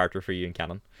quite big character for you in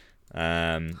canon.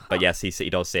 But yes, he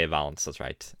does save Valance. That's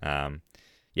right.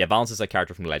 Yeah, Valance is a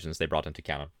character from the Legends they brought into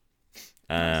canon.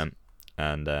 Nice.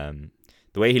 And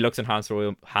the way he looks in Han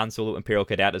Solo Imperial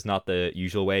Cadet is not the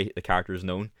usual way the character is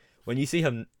known. When you see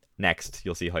him next,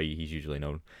 you'll see how he's usually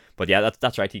known. But yeah,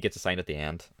 that's right. He gets assigned at the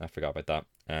end. I forgot about that.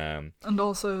 And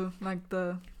also like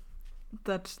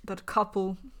that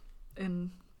couple in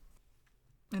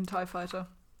TIE Fighter.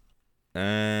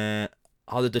 The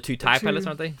two TIE pilots,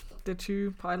 aren't they? The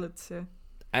two pilots, yeah.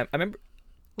 I remember.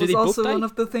 Was they also both die? One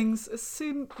of the things.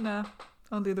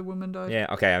 Only the woman died. Yeah,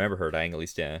 okay, I remember her dying at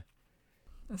least. Yeah.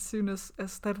 As soon as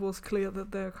that was clear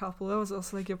that they're a couple, I was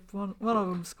also like, yep, one of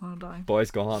them's gonna die.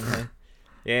 Boy's gone. Huh?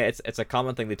 Yeah, it's a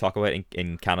common thing they talk about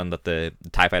in canon, that the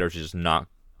TIE fighters are just not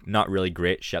really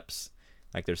great ships.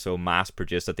 Like, they're so mass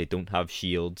produced that they don't have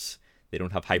shields. They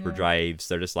don't have hyperdrives.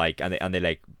 They're just like, and they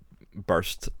like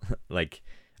burst like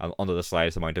under the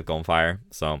slightest amount of gunfire.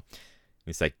 So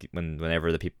it's like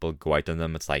whenever the people go out in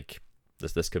them, it's like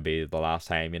this could be the last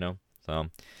time, you know. So,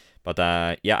 but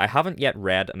yeah, I haven't yet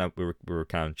read, and we were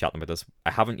kind of chatting about this.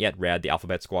 I haven't yet read the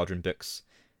Alphabet Squadron books.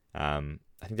 I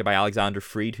think they're by Alexander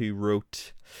Freed, who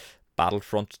wrote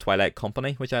Battlefront Twilight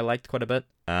Company, which I liked quite a bit.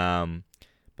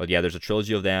 But yeah, there's a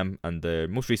trilogy of them, and the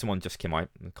most recent one just came out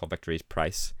called Victory's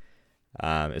Price.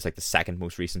 It's like the second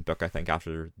most recent book, I think,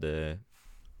 after the...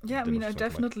 Yeah, I mean, I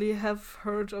definitely have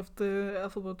heard of the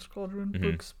Alphabet Squadron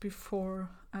books before.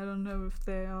 I don't know if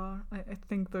they are... I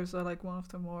think those are like one of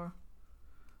the more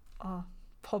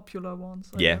popular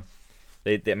ones. I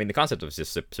mean, the concept was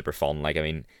just super fun. Like, I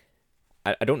mean,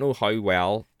 I don't know how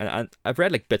well... And I've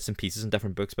read like bits and pieces in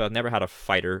different books, but I've never had a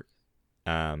fighter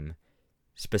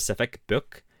specific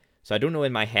book. So I don't know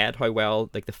in my head how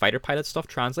well like the fighter pilot stuff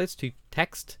translates to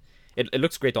text. It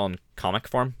looks great on comic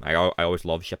form. I always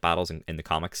love ship battles in the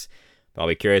comics. But I'll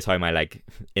be curious how my like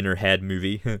inner head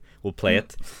movie will play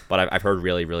it. But I've heard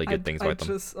really, really good things about them.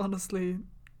 I just honestly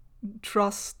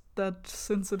trust that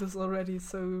since it is already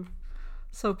so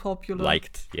popular,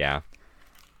 liked, yeah,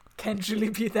 can't really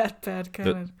be that bad, can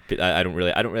it? But I don't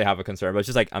really have a concern. But it's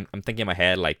just like I'm thinking in my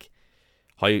head like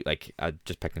how like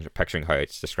just picturing how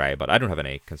it's described. But I don't have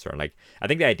any concern. Like I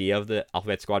think the idea of the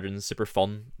Alphabet Squadron is super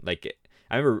fun. Like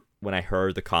I remember when I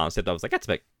heard the concept, I was like, that's a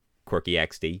bit quirky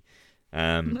XD.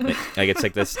 Like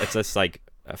it's this like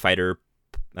a fighter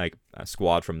like a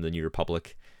squad from the New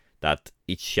Republic that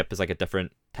each ship is like a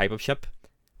different type of ship,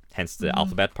 hence the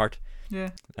alphabet part. Yeah.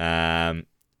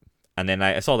 And then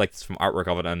I saw like some artwork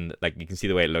of it, and like you can see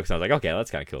the way it looks, and I was like, okay,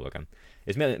 that's kind of cool looking.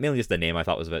 It's mainly just the name I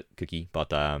thought was a bit kooky,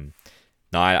 but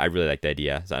no, I really like the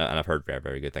idea, and I've heard very,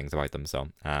 very good things about them. So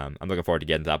I'm looking forward to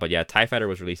getting to that. But yeah, TIE Fighter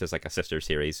was released as like a sister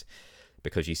series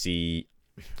because you see,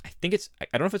 I think it's, I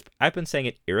don't know if it's, I've been saying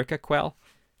it, Irika Quell.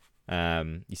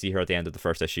 You see her at the end of the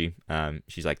first issue.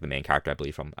 She's like the main character, I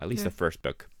believe, from at least the first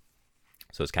book.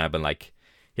 So it's kind of been like,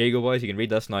 here you go, boys, you can read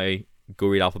this now. Go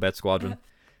read Alphabet Squadron.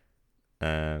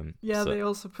 They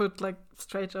also put like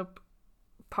straight up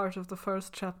part of the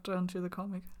first chapter into the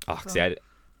comic. Oh, so. See,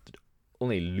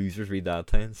 only losers read that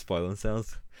time, spoil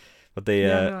themselves. But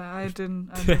they, I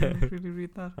didn't really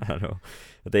read that. I don't know.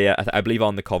 But they, I believe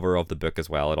on the cover of the book as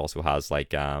well, it also has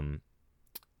like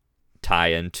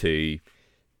tie-in to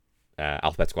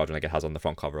Alphabet Squadron, like it has on the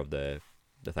front cover of the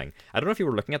thing. I don't know if you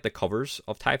were looking at the covers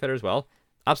of TIE Fighter as well.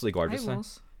 Absolutely gorgeous. I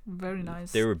was. Very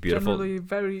nice. They were beautiful. Generally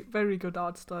very, very good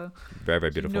art style. Very,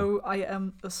 very beautiful. You know, I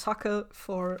am a sucker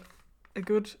for a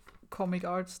good comic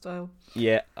art style.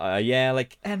 Yeah,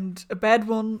 like... And a bad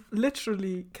one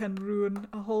literally can ruin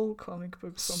a whole comic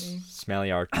book for me.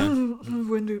 Smelly art.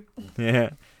 Window.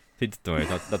 Yeah. Don't worry,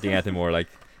 not doing anything more like...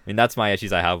 I mean, that's my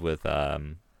issues I have with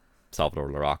Salvador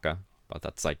Larroca. But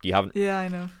that's like, you haven't... Yeah, I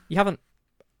know. You haven't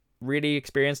really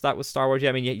experienced that with Star Wars yet.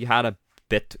 I mean, you had a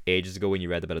bit ages ago when you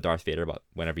read a bit of Darth Vader, but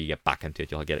whenever you get back into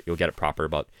it, you'll get it proper.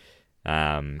 But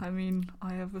I mean,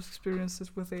 I have experienced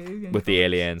it with the alien. With the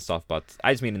alien stuff, but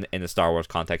I just mean in the Star Wars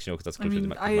context, you know, because that's closer to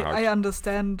my heart. I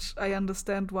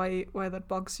understand why that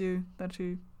bugs you. That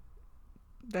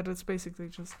it's basically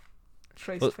just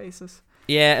trace faces.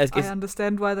 Yeah, I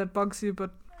understand why that bugs you,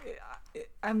 but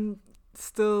I'm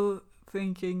still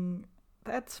thinking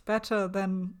that's better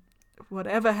than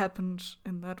whatever happened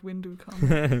in that window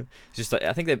comic. Just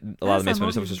I think that a lot of the Mace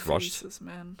Windu stuff was just rushed.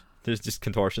 Man. There's just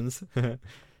contortions.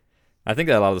 I think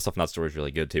that a lot of the stuff in that story is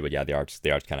really good too, but yeah, the art's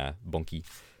kind of bunky.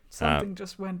 Something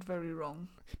just went very wrong.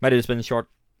 Might have just been short.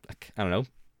 Like, I don't know.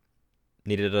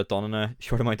 Needed it done in a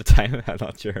short amount of time. I'm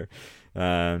not sure.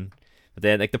 But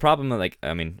then like the problem, like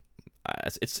I mean,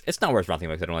 it's not worth ranting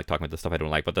about because I don't like talking about the stuff I don't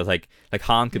like. But there's like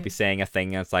Han could be saying a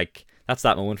thing, and it's like that's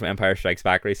that moment from Empire Strikes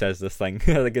Back where he says this thing.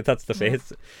 Like that's the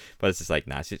face, but it's just like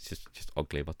nah, it's just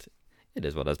ugly. But it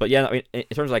is what it is. But yeah, I mean, in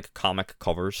terms of like comic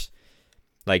covers,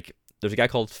 like there's a guy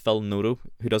called Phil Noto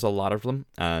who does a lot of them,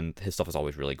 and his stuff is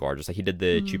always really gorgeous. Like he did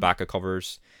the Chewbacca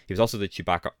covers. He was also the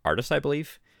Chewbacca artist, I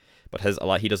believe. But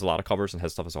he does a lot of covers, and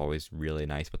his stuff is always really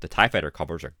nice. But the TIE Fighter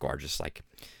covers are gorgeous, like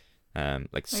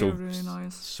so really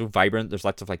nice. So vibrant. There's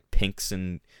lots of like pinks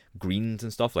and greens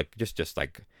and stuff. Like just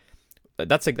like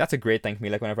that's a great thing for me.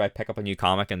 Like whenever I pick up a new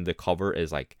comic and the cover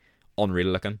is like unreal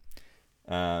looking,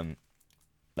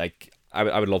 like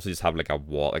I would love to just have like a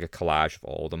wall, like a collage of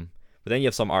all of them. But then you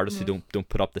have some artists who don't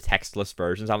put up the textless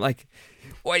versions. I'm like,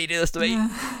 why do you do this to me?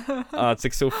 It's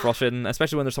like so frustrating,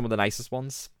 especially when they're some of the nicest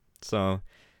ones. So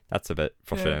that's a bit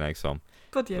frustrating. Like so.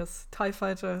 But yes, TIE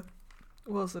Fighter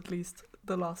was at least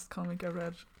the last comic I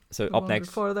read. So the up one next,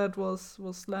 before that was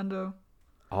Lando.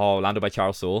 Oh, Lando by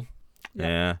Charles Soule.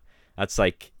 Yeah, that's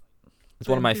like it's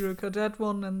one of my Imperial Cadet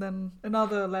one, and then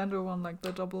another Lando one, like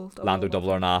the double Lando Double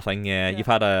or Nothing. Yeah, you've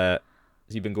had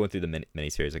you've been going through the mini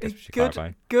series. I guess we should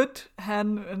clarify. Good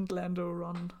Han and Lando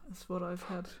run is what I've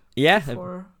had. Yeah,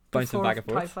 before bouncing back and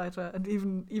forth. TIE Fighter, and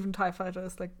even TIE Fighter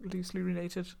is like loosely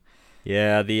related.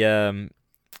 Yeah,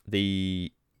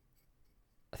 the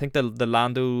I think the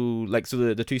Lando, like,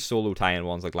 so the two solo tie-in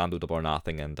ones, like Lando Double or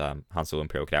Nothing and Han Solo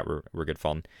Imperial Cadet were good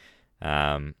fun.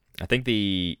 I think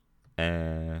the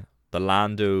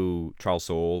Lando Charles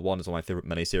Soule one is one of my favorite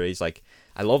miniseries. Like,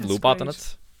 I love Lobot in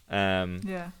it.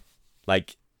 Yeah.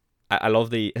 Like, I love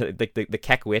the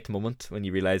Keck wait moment when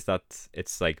you realize that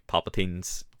it's like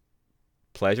Palpatine's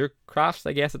pleasure craft,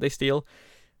 I guess, that they steal.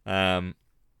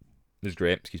 It's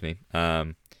great. Excuse me.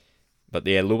 But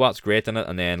yeah, Lobot's great in it,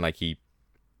 and then like he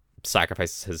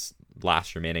sacrifices his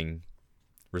last remaining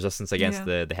resistance against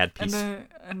the headpiece.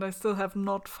 And I still have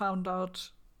not found out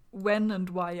when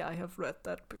and why I have read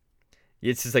that book.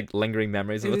 It's just like lingering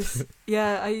memories of it.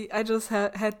 Yeah, I just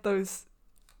had those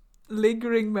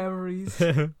lingering memories.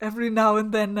 Every now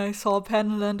and then I saw a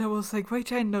panel and I was like,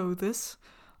 wait, I know this.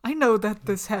 I know that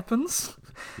this happens.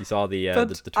 You saw the but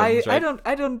the twins, right?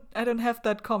 I don't have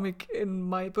that comic in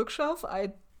my bookshelf.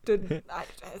 I didn't.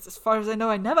 As far as I know,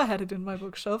 I never had it in my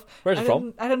bookshelf. Where's it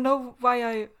from? I don't know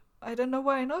why I don't know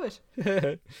why I know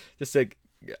it. Just like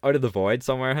out of the void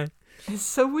somewhere. Huh? It's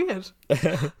so weird.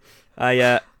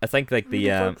 I think like they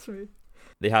have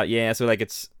so like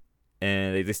it's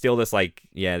they steal this, like,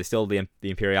 they steal the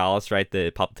Imperialis, right,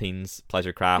 the Palpatine's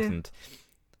pleasure craft, and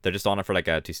they're just on it for like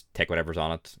to take whatever's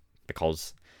on it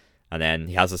because, and then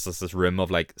he has this room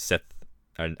of like Sith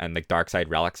and like dark side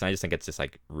relics, and I just think it's just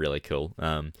like really cool.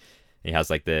 He has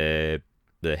like the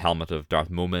helmet of Darth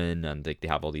Momin, and they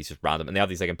have all these just random, and they have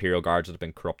these like Imperial guards that have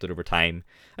been corrupted over time.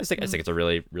 I just think it's a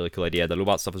really, really cool idea. The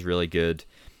Lobot stuff is really good.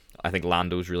 I think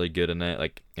Lando's really good in it.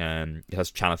 Like, it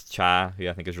has Chanith Cha, who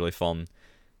I think is really fun,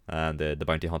 and the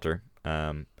bounty hunter.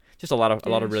 Just a lot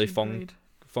of really fun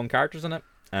characters in it.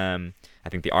 I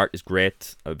think the art is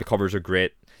great. The covers are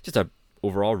great. Just a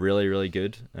overall really, really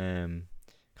good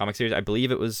comic series. I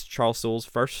believe it was Charles Soule's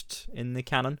first in the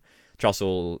canon. Charles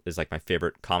Soule is like my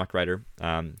favorite comic writer.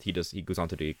 He goes on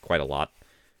to do quite a lot.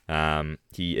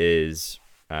 He is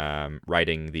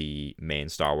writing the main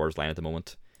Star Wars line at the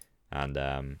moment, and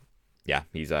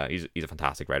he's a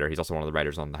fantastic writer. He's also one of the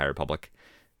writers on the High Republic.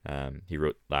 He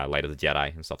wrote Light of the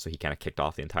Jedi and stuff, so he kind of kicked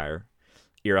off the entire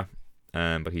era.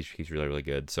 But he's really, really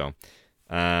good. So,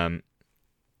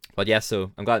 but yeah,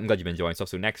 so I'm glad you've been enjoying stuff.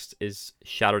 So next is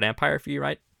Shattered Empire for you,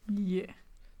 right? Yeah.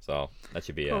 So that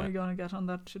should be probably gonna get on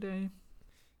that today.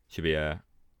 Should be a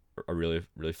really,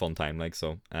 really fun time, like,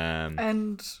 so.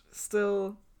 And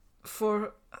still,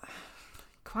 for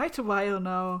quite a while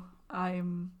now,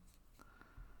 I'm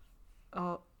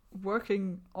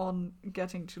working on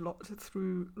getting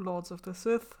through Lords of the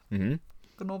Sith, the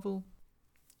novel.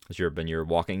 Has been your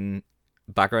walking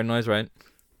background noise, right?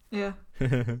 Yeah.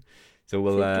 So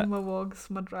we'll taking my walks,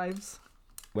 my drives.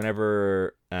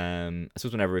 Whenever I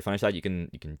suppose whenever we finish that, you can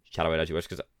chat about it as you wish,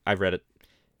 because I've read it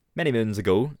many moons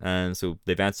ago, and so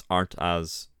the events aren't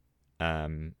as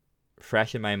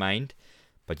fresh in my mind,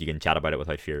 but you can chat about it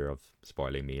without fear of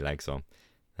spoiling me, like, so.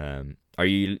 Are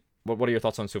you? What are your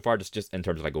thoughts on so far? Just in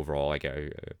terms of like overall, like, are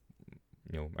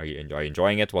you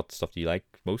enjoying it? What stuff do you like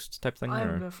most, type thing?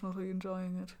 I'm definitely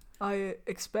enjoying it. I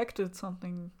expected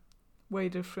something way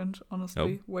different,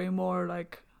 honestly. Oh. Way more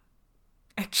like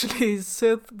actually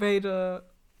Sith, Vader,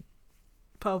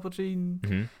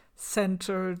 Palpatine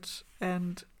centered,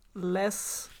 and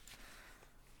less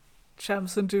Cham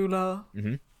Syndulla,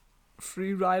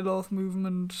 free Ryloth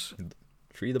movement,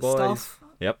 free the boys stuff.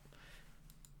 Yep.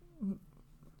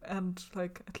 And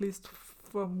like, at least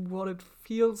from what it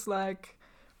feels like,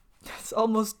 it's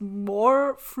almost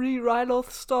more free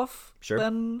Ryloth stuff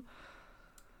than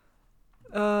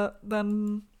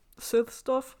Sith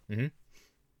stuff.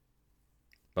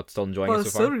 But still enjoying it so far.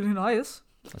 It's still really nice.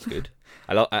 That's good.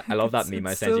 I love that meme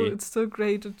I sent you. It's still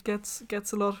great. It gets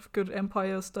a lot of good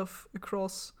Empire stuff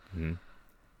across.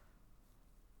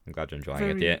 I'm glad you're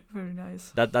enjoying it. Yeah, very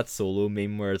nice. That Solo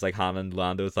meme where it's like Han and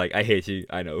Lando, it's like, I hate you,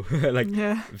 I know. Like,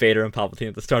 Vader and Palpatine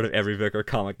at the start of every book or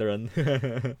comic they're in.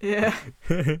 Yeah.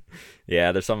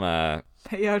 Yeah, there's some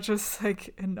they are just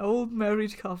like an old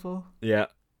married couple. Yeah.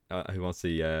 Who wants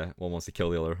to one wants to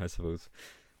kill the other, I suppose.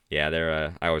 Yeah,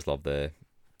 they're I always love the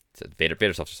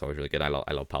Vader stuff's just always really good. I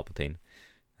love Palpatine.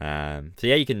 So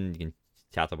yeah, you can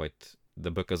chat about the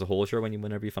book as a whole, sure,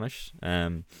 whenever you finish.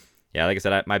 Yeah, like I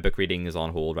said, my book reading is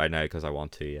on hold right now because I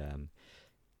want to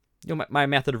my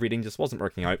method of reading just wasn't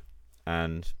working out,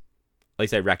 and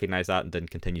least I recognized that and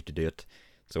didn't continue to do it.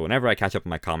 So whenever I catch up on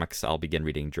my comics, I'll begin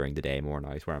reading during the day more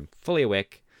now, where I'm fully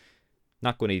awake,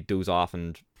 not going to doze off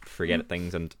and forget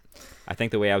things. And I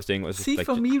think the way I was doing it was See, like,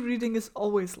 for me, reading is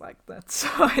always like that, so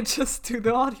I just do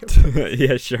the audio.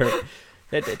 Yeah, sure.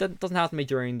 It doesn't have to be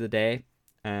during the day.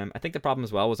 I think the problem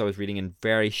as well was I was reading in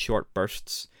very short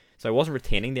bursts, so I wasn't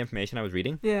retaining the information I was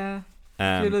reading. Yeah,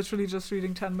 if you're literally just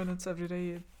reading 10 minutes every day,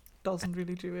 it doesn't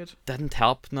really do it. Didn't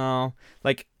help, no.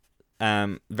 Like,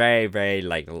 very, very,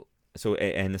 like, so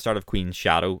in the start of Queen's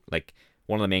Shadow, like,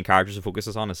 one of the main characters it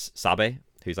focuses on is Sabe,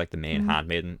 who's like the main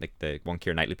handmaiden, like the one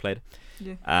Keira Knightley played.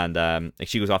 Yeah. And like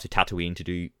she goes off to Tatooine to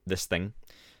do this thing.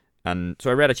 And so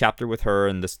I read a chapter with her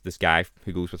and this guy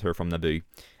who goes with her from Naboo,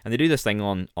 and they do this thing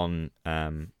on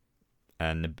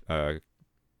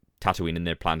Tatooine, and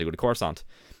they plan to go to Coruscant.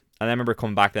 And I remember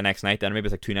coming back the next night, then maybe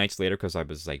it was like 2 nights later because I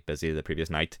was like busy the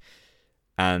previous night,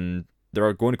 and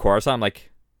they're going to Coruscant. I'm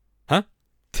like, huh?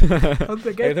 How'd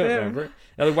they get there? Remember.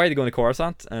 Like, why are they going to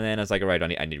Coruscant? And then I was like, all right, I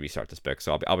need to restart this book,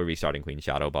 so I'll be restarting Queen's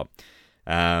Shadow. But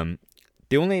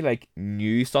the only like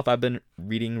new stuff I've been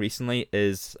reading recently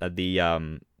is the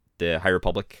High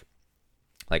Republic,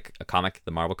 like a comic,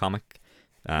 the Marvel comic,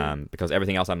 because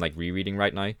everything else I'm like rereading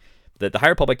right now. The High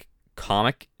Republic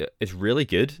comic is really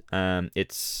good.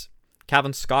 It's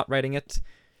Cavan Scott writing it,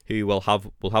 who will have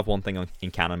one thing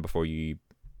in canon before you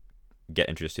get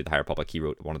introduced to the High Republic. He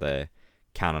wrote one of the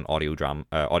canon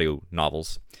audio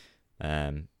novels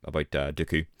about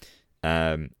Dooku.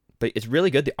 But it's really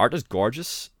good. The art is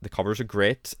gorgeous. The covers are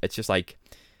great. It's just like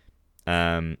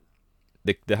the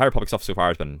High Republic stuff so far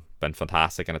has been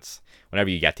fantastic, and it's whenever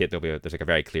you get to it, there's like a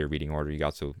very clear reading order you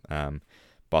got. So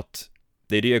but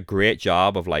they do a great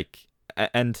job of like,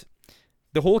 and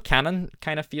the whole canon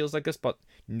kind of feels like this, but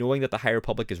knowing that the High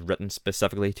Republic is written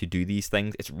specifically to do these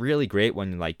things, it's really great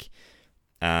when like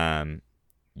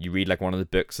you read like one of the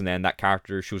books and then that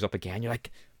character shows up again. You're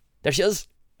like, there she is.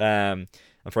 And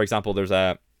for example, there's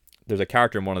a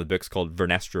character in one of the books called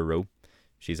Vernestra Rowe.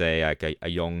 She's a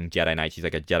young Jedi Knight. She's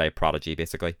like a Jedi prodigy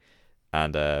basically,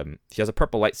 and she has a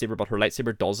purple lightsaber, but her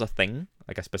lightsaber does a thing,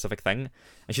 like a specific thing,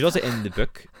 and she does it in the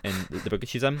book that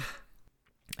she's in.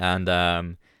 And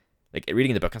like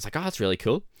reading the book, I was like, oh, that's really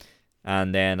cool.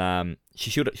 And then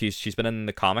she's been in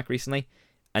the comic recently,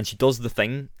 and she does the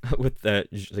thing with the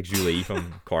like Julie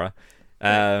from Korra.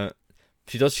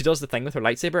 She does the thing with her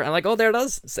lightsaber, and like, oh, there it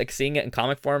is. It's like seeing it in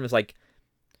comic form is like,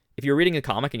 if you're reading a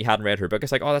comic and you hadn't read her book,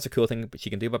 it's like, oh, that's a cool thing she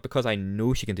can do. But because I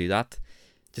know she can do that,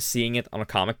 just seeing it on a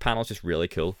comic panel is just really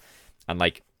cool. And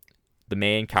like the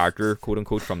main character, quote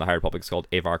unquote, from the High Republic is called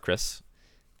Avar Kriss.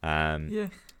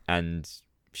 And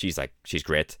she's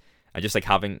great. And just like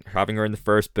having her in the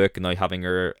first book and now having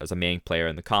her as a main player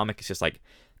in the comic, it's just like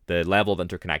the level of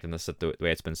interconnectedness, the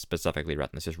way it's been specifically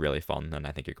written, is just really fun, and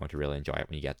I think you're going to really enjoy it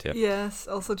when you get to it. Yes,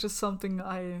 also just something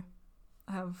I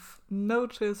have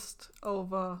noticed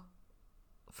over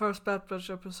first Bad Batch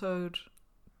episode,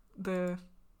 little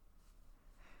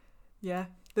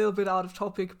bit out of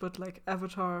topic, but like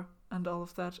Avatar and all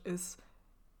of that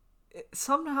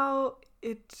somehow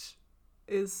it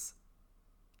is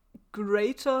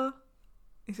greater.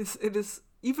 It is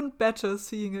even better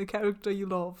seeing a character you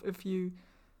love if you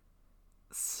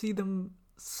see them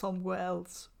somewhere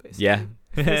else, basically. Yeah.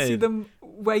 You see them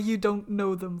where you don't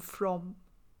know them from.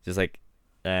 Just like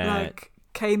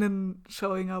Kanan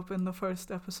showing up in the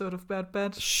first episode of Bad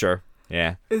Batch. Sure.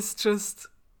 Yeah. It's just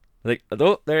like,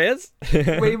 oh, there he is.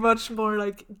 way much more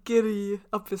like giddy,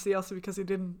 obviously also because you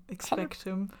didn't expect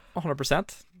him.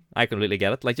 100%. I completely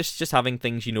get it. Like just having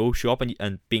things show up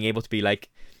and being able to be like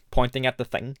pointing at the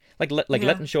thing, like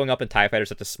Lytton showing up in TIE Fighter is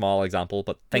such a small example,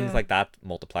 but things like that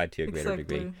multiplied to a greater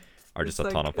degree are just a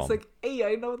ton of fun. It's like, hey,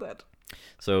 I know that.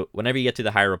 So whenever you get to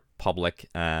the High Republic,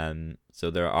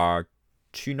 so there are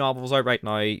 2 novels out right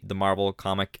now, the Marvel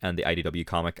comic and the IDW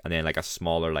comic, and then like a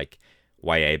smaller like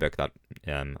YA book that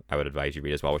I would advise you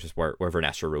read as well, which is where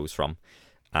Vernestra Rowe's from.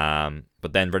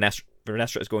 But then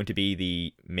Vernestra is going to be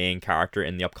the main character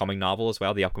in the upcoming novel as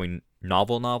well, the upcoming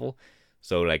novel.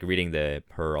 So like reading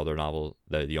her other novel,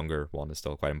 the younger one, is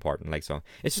still quite important. Like, so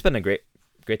it's just been a great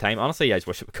time. Honestly, I just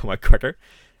wish it would come out quicker.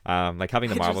 Like having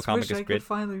the Marvel comic is I great. Could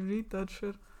finally read that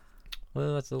shit.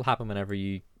 Well, that'll happen whenever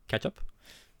you catch up.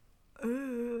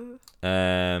 But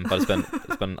it's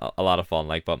been a lot of fun.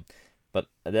 Like, but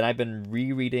then I've been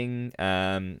rereading.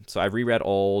 So I've reread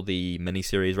all the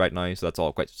miniseries right now. So that's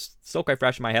all still quite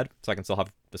fresh in my head. So I can still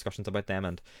have discussions about them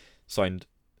and sound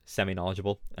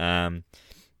semi-knowledgeable.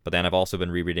 But then I've also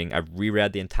been rereading. I've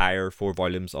reread the entire 4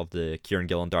 volumes of the Kieran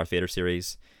Gillen Darth Vader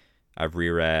series. I've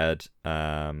reread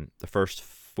the first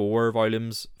 5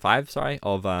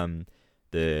 of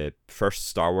the first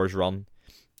Star Wars run,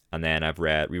 and then I've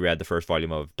reread the first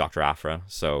volume of Dr. Aphra.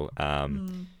 So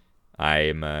I'm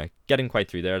getting quite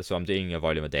through there. So I'm doing a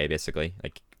volume a day, basically,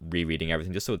 like rereading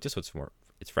everything, just so it's more,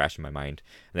 it's fresh in my mind.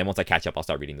 And then once I catch up, I'll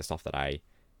start reading the stuff that I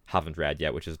haven't read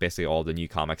yet, which is basically all the new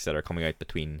comics that are coming out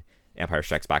between Empire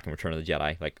Strikes Back and Return of the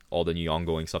Jedi, like all the new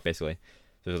ongoing stuff, basically.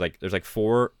 So there's like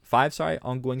 5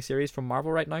 ongoing series from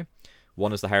Marvel right now.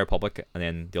 One is the High Republic, and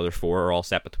then the other 4 are all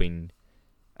set between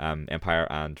Empire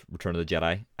and Return of the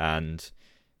Jedi. And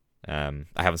I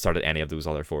haven't started any of those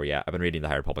other 4 yet. I've been reading the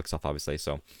High Republic stuff, obviously,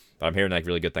 so, but I'm hearing like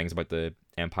really good things about the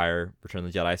Empire Return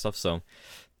of the Jedi stuff. So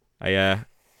I'm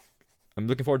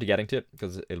looking forward to getting to it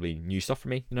because it'll be new stuff for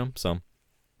me, you know. So,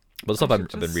 but the stuff I've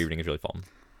been rereading is really fun.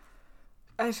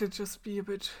 I should just be a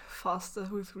bit faster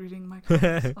with reading my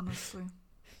comics, honestly.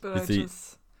 But I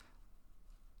just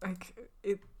like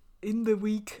it in the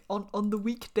week on the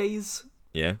weekdays.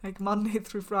 Yeah. Like Monday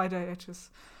through Friday, I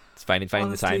just it's finding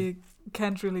the time.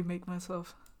 Can't really make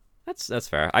myself. That's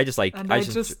fair. I just like and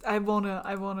I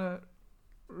wanna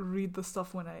read the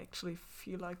stuff when I actually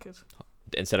feel like it.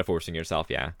 Instead of forcing yourself,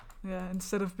 yeah. Yeah,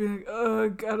 instead of being like, oh,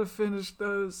 gotta finish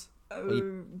those.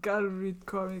 Gotta read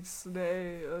comics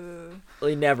today. Well,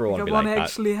 you never want to be like that.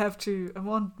 Actually have to. I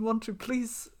want to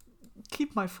please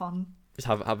keep my fun. Just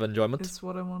have enjoyment. Is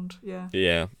what I want. Yeah.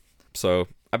 Yeah. So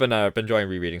I've been enjoying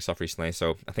rereading stuff recently.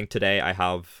 So I think today I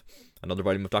have another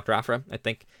volume of Dr. Aphra, I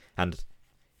think, and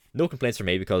no complaints from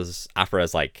me because Aphra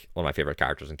is like one of my favorite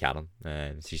characters in canon,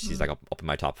 and she's like up in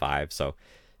my top 5. So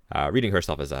reading her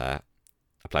stuff is a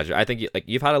pleasure. I think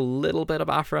you've had a little bit of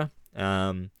Aphra.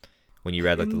 When you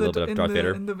read like a little bit of Darth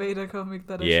Vader in the Vader comic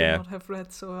that I should not have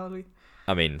read so early.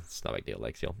 I mean, it's not a big deal.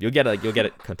 Like, you'll get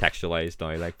it contextualized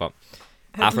now. Like, but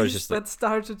Aphra is just that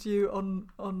started you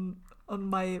on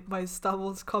my Star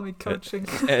Wars comic coaching.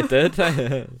 It did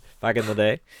back in the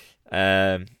day.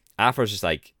 Aphra's just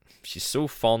like, she's so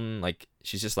fun. Like,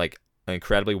 she's just like an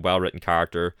incredibly well written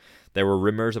character. There were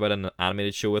rumors about an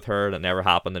animated show with her that never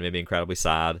happened, and made me incredibly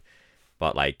sad.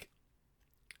 But like,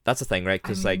 that's the thing, right?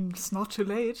 Because like, it's not too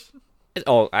late.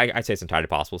 I'd say it's entirely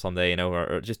possible someday, you know,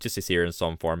 or just to see her in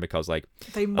some form, because like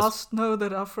they must know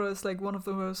that Aphra is like one of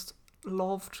the most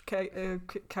loved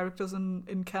characters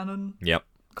in canon. Yep.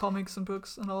 Comics and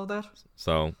books and all that.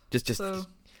 So just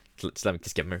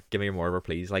give me more of her,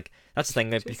 please. Like, that's the thing,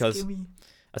 like, because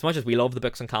as much as we love the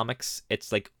books and comics,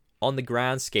 it's like on the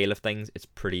grand scale of things, it's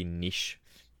pretty niche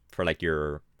for like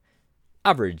your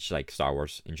average like Star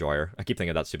Wars enjoyer. I keep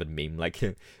thinking of that stupid meme, like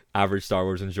average Star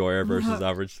Wars enjoyer versus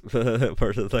average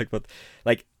versus like, but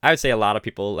like I would say a lot of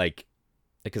people like,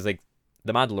 because like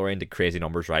The Mandalorian did crazy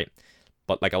numbers, right?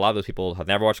 But like a lot of those people have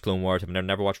never watched Clone Wars, have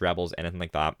never watched Rebels, anything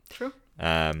like that. True.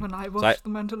 When I watched The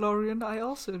Mandalorian, I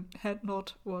also had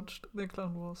not watched the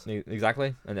Clone Wars.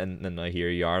 Exactly, and then here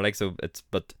you are, like, so it's,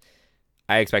 but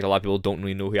I expect a lot of people don't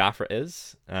really know who Aphra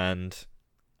is, and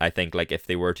I think like if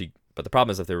they were to, but the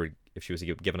problem is if she was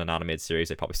given an animated series,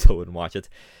 they probably still wouldn't watch it.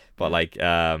 But like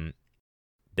I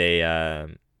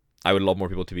would love more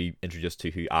people to be introduced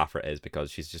to who Aphra is,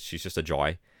 because she's just a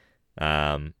joy.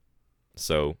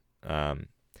 So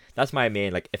that's my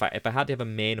main, like, if I had to have a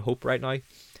main hope right now,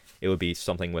 it would be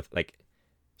something with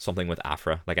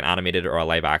Aphra, like an animated or a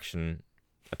live action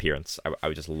appearance. I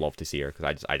would just love to see her,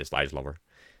 because I just love her.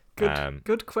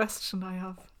 Good question I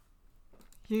have.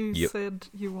 You said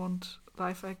you want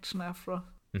live action Aphra.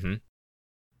 Mm-hmm.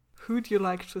 Who do you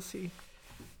like to see?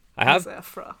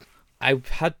 Aphra. I've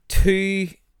had two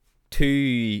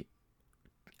dream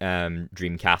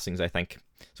castings, I think.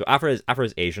 So Aphra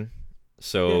is Asian.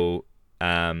 So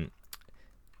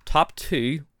top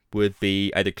 2 would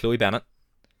be either Chloe Bennett,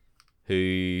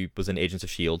 who was in Agents of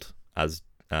S.H.I.E.L.D. as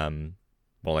one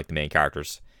of like the main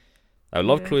characters. I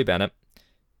love Chloe Bennett.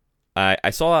 I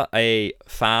saw a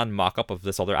fan mock-up of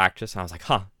this other actress, and I was like,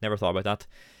 never thought about that.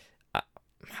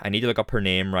 I need to look up her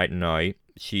name right now.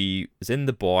 She is in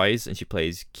The Boys, and she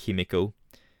plays Kimiko.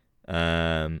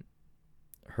 Her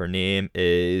name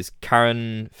is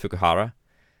Karen Fukuhara.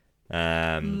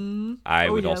 I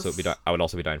would also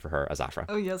be down for her as Aphra.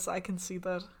 Oh yes, I can see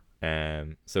that.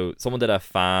 So someone did a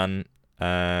fan.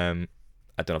 I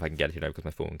don't know if I can get it here now because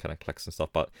my phone kind of clicks and stuff.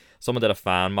 But someone did a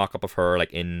fan mock-up of her,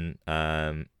 like in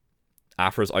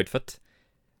Aphra's outfit,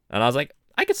 and I was like,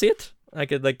 I could see it. I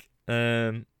could like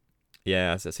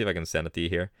yeah. Let's see if I can send it to you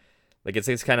here. Like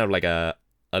it's kind of like a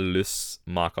loose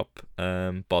mock-up.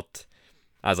 But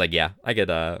I was like, yeah, I could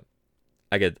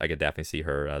definitely see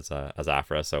her as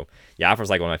Aphra. So yeah, Aphra's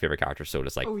like one of my favorite characters. So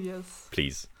just like, oh yes,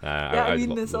 please. I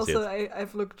mean, there's also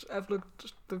I've looked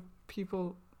the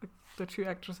people, the 2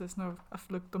 actresses now. I've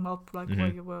looked them up, like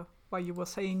while you were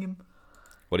saying him,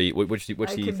 Which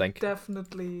do you think?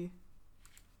 Definitely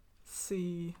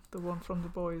see the one from The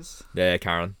Boys. Yeah,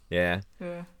 Karen. Yeah.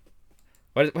 Yeah.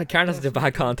 Why Karen has such a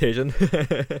bad connotation?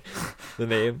 The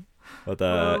name, but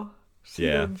Well, she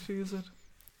yeah. didn't choose it.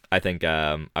 I think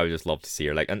I would just love to see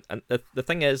her. Like, and the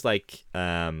thing is, like,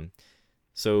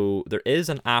 so there is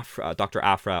an Dr.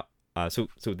 Aphra. So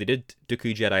they did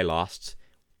Dooku Jedi Lost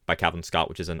by Kevin Scott,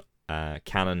 which is an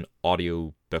canon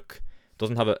audio book.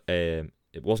 Doesn't have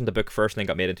it wasn't a book first, and then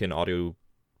got made into an audio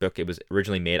book. It was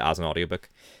originally made as an audiobook.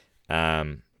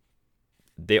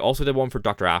 They also did one for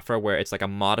Dr. Aphra where it's like a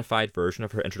modified version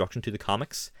of her introduction to the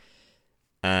comics,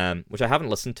 which I haven't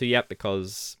listened to yet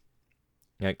because,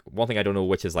 like, one thing I don't know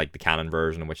which is like the canon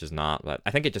version and which is not. But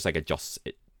I think it just like adjusts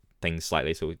things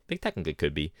slightly, so they technically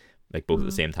could be like both at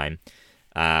the same time.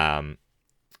 But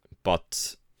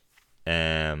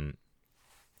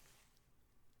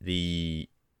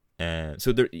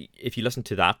so there, if you listen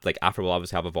to that, like, Aphra will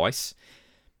obviously have a voice.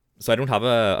 So I don't have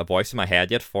a voice in my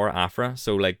head yet for Aphra.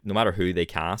 So, like, no matter who they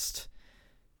cast,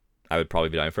 I would probably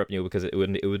be down for it, because it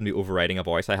wouldn't be overriding a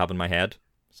voice I have in my head.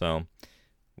 So,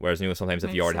 whereas, sometimes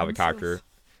if you already have a character,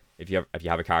 if you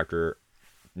have a character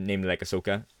named like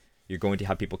Ahsoka, you're going to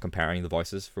have people comparing the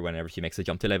voices for whenever she makes a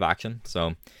jump to live action.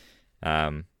 So,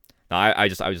 no, I would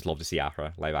just love to see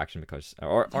Aphra live action because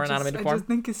or an animated form. I just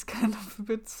think it's kind of a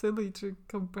bit silly to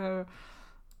compare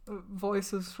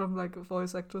voices from like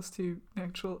voice actors to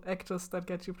actual actors that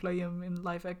get to play them in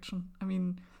live action. I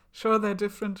mean, sure, they're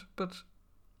different, but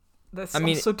there's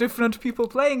also different people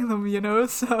playing them,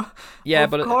 so yeah,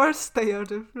 of course they are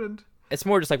different. It's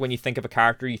more just like when you think of a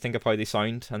character, you think of how they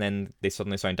sound, and then they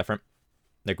suddenly sound different,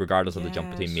 like regardless of the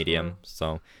jump between medium.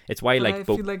 So it's why, like, I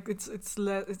feel like it's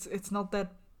not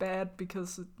that bad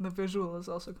because the visual is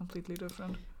also completely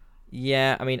different.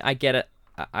 Yeah, I mean, I get it.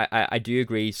 I do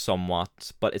agree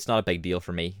somewhat, but it's not a big deal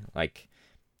for me. Like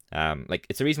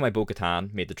it's the reason why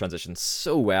Bo-Katan made the transition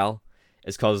so well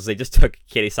is because they just took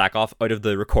Katie Sackhoff out of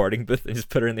the recording booth and just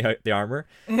put her in the armor.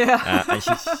 Yeah, and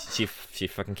she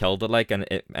fucking killed it. Like,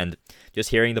 and just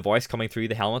hearing the voice coming through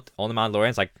the helmet on the Mandalorian,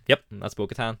 it's like, yep, that's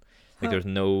Bo-Katan. Like, there's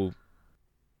no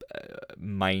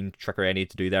mind trickery I need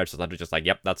to do there. It's just like,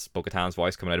 yep, that's Bo-Katan's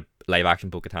voice coming out of live action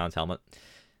Bo-Katan's helmet.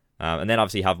 And then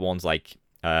obviously you have ones like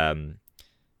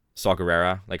Saw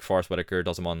Gerrera, like Forrest Whitaker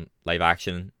does them on live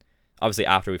action. Obviously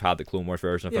after we've had the Clone Wars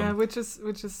version of him. Yeah, which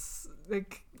is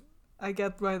like, I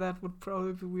get why that would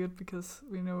probably be weird because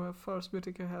we know Forrest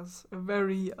Whitaker has a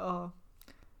very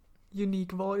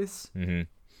unique voice.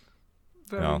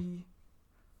 Mm-hmm.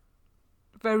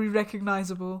 Very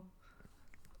recognizable.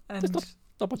 And there's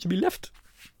not much to be left.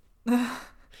 I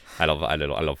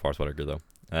love Forrest Whitaker though.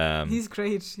 He's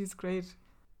great.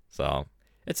 So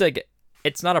it's like,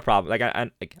 it's not a problem. Like,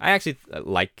 I actually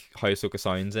like how Ahsoka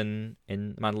sounds in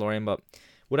Mandalorian, but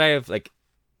would I have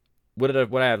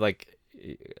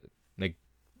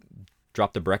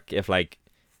dropped a brick if like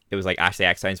it was like Ashley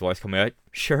Eckstein's voice coming out?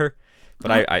 Sure, but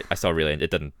I still really,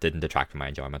 it didn't detract from my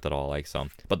enjoyment at all. Like, so,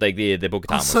 but like the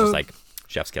Bo-Katan was just like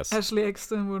chef's kiss. Ashley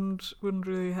Eckstein wouldn't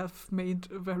really have made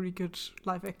a very good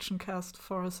live action cast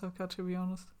for Ahsoka, to be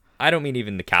honest. I don't mean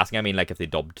even the casting. I mean like if they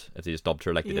just dubbed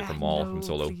her like they did for Maul from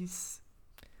Solo. Please.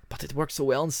 But it works so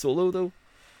well in Solo though.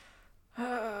 Like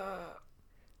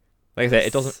I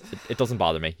said, it doesn't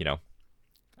bother me.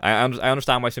 I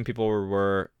understand why some people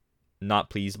were not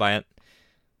pleased by it,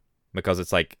 because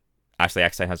it's like Ashley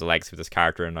Eckstein has a legacy with this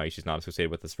character and now she's not associated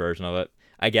with this version of it.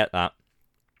 I get that,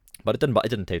 but it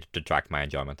didn't detract my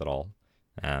enjoyment at all.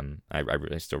 I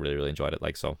still really enjoyed it.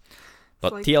 Like, so,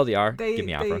 but like, TLDR, give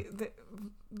me Aphra.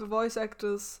 The voice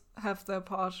actors have their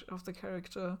part of the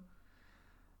character,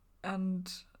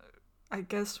 and I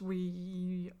guess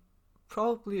we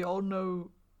probably all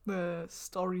know the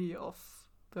story of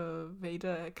the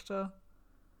Vader actor.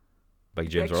 Like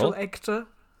James Earl? Earl? Actor.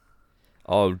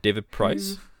 Oh, David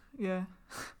Price?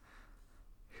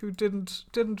 Who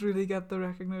didn't really get the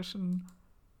recognition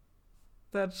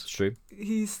that it's true.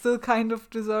 He still kind of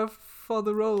deserved for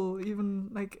the role. Even,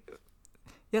 like,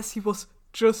 yes, he was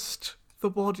just the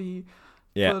body.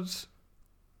 Yeah. But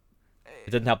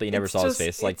it didn't help that you never saw his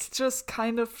face. Like, it's just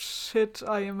kind of shit,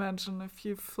 I imagine, if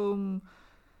you film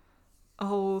a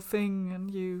whole thing and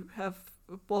you have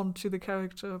a bond to the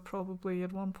character probably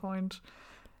at one point,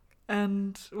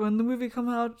 and when the movie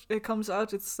comes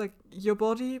out, it's like your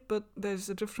body, but there's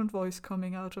a different voice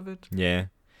coming out of it. Yeah,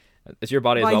 it's your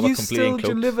body as well, but completely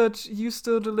encloaked. You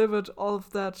still delivered all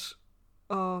of that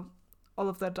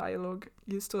dialogue.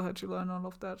 You still had to learn all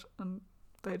of that, and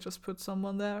they just put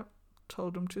someone there,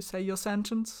 told them to say your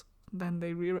sentence, then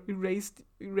they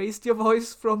erased your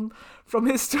voice from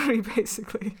history,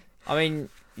 basically. I mean,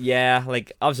 yeah,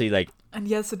 like obviously, like. And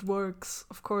yes, it works.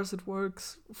 Of course, it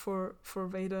works for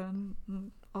Vader,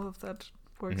 and all of that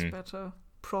works better.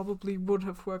 Probably would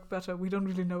have worked better. We don't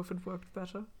really know if it worked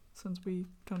better, since we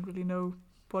don't really know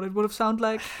what it would have sounded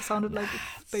like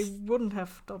if they wouldn't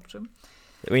have dubbed him.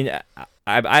 I mean,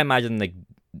 I imagine like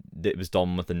it was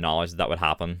done with the knowledge that would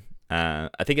happen. I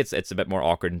think it's a bit more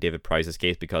awkward in David Price's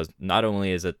case because not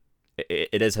only is it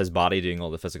is his body doing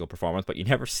all the physical performance, but you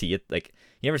never see it. Like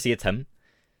you never see it's him.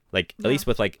 Like at least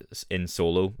with like in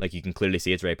Solo, like you can clearly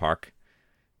see it's Ray Park,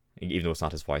 even though it's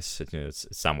not his voice. It's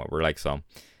Sam Witwer. Like so,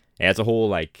 yeah, it's a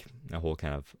whole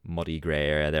kind of muddy gray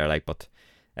area there. Like, but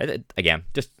again,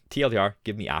 just TLDR,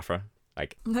 give me Afra.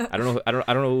 Like I don't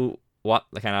know what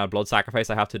the kind of blood sacrifice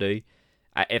I have to do.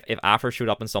 If Afra showed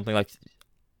up in something like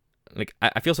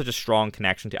I feel such a strong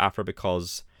connection to Afra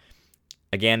because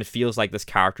again it feels like this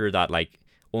character that like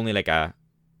only like and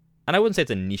I wouldn't say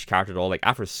it's a niche character at all. Like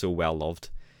Afra's so well loved.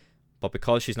 But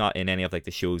because she's not in any of like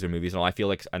the shows or movies and all, I feel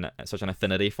like such an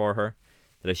affinity for her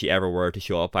that if she ever were to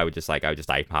show up, I would just die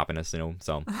from happiness, you know.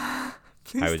 So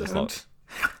Please I would don't.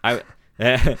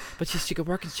 but she could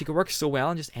work so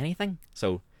well in just anything.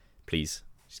 So please,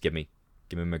 just give me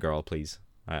my girl, please.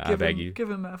 I beg you. Give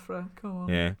him Afra. Come on.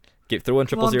 Yeah. Throw in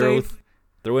 000.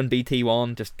 Throw in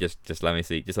BT1. Just let me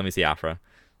see Afra.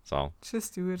 So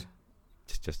just do it.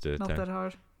 Just do it. Not that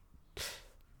hard.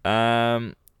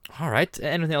 All right.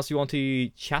 Anything else you want to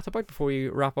chat about before we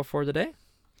wrap up for the day?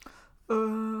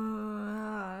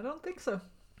 I don't think so.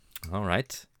 All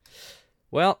right.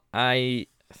 Well, I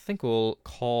think we'll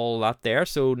call that there.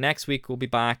 So next week we'll be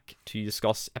back to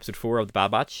discuss episode 4 of the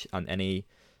Bad Batch and any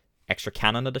extra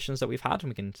canon additions that we've had,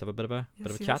 and we can have a bit of a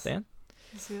chat then.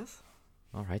 Yes.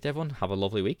 All right, everyone. Have a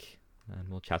lovely week, and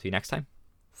we'll chat to you next time.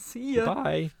 See ya.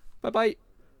 Bye. Bye.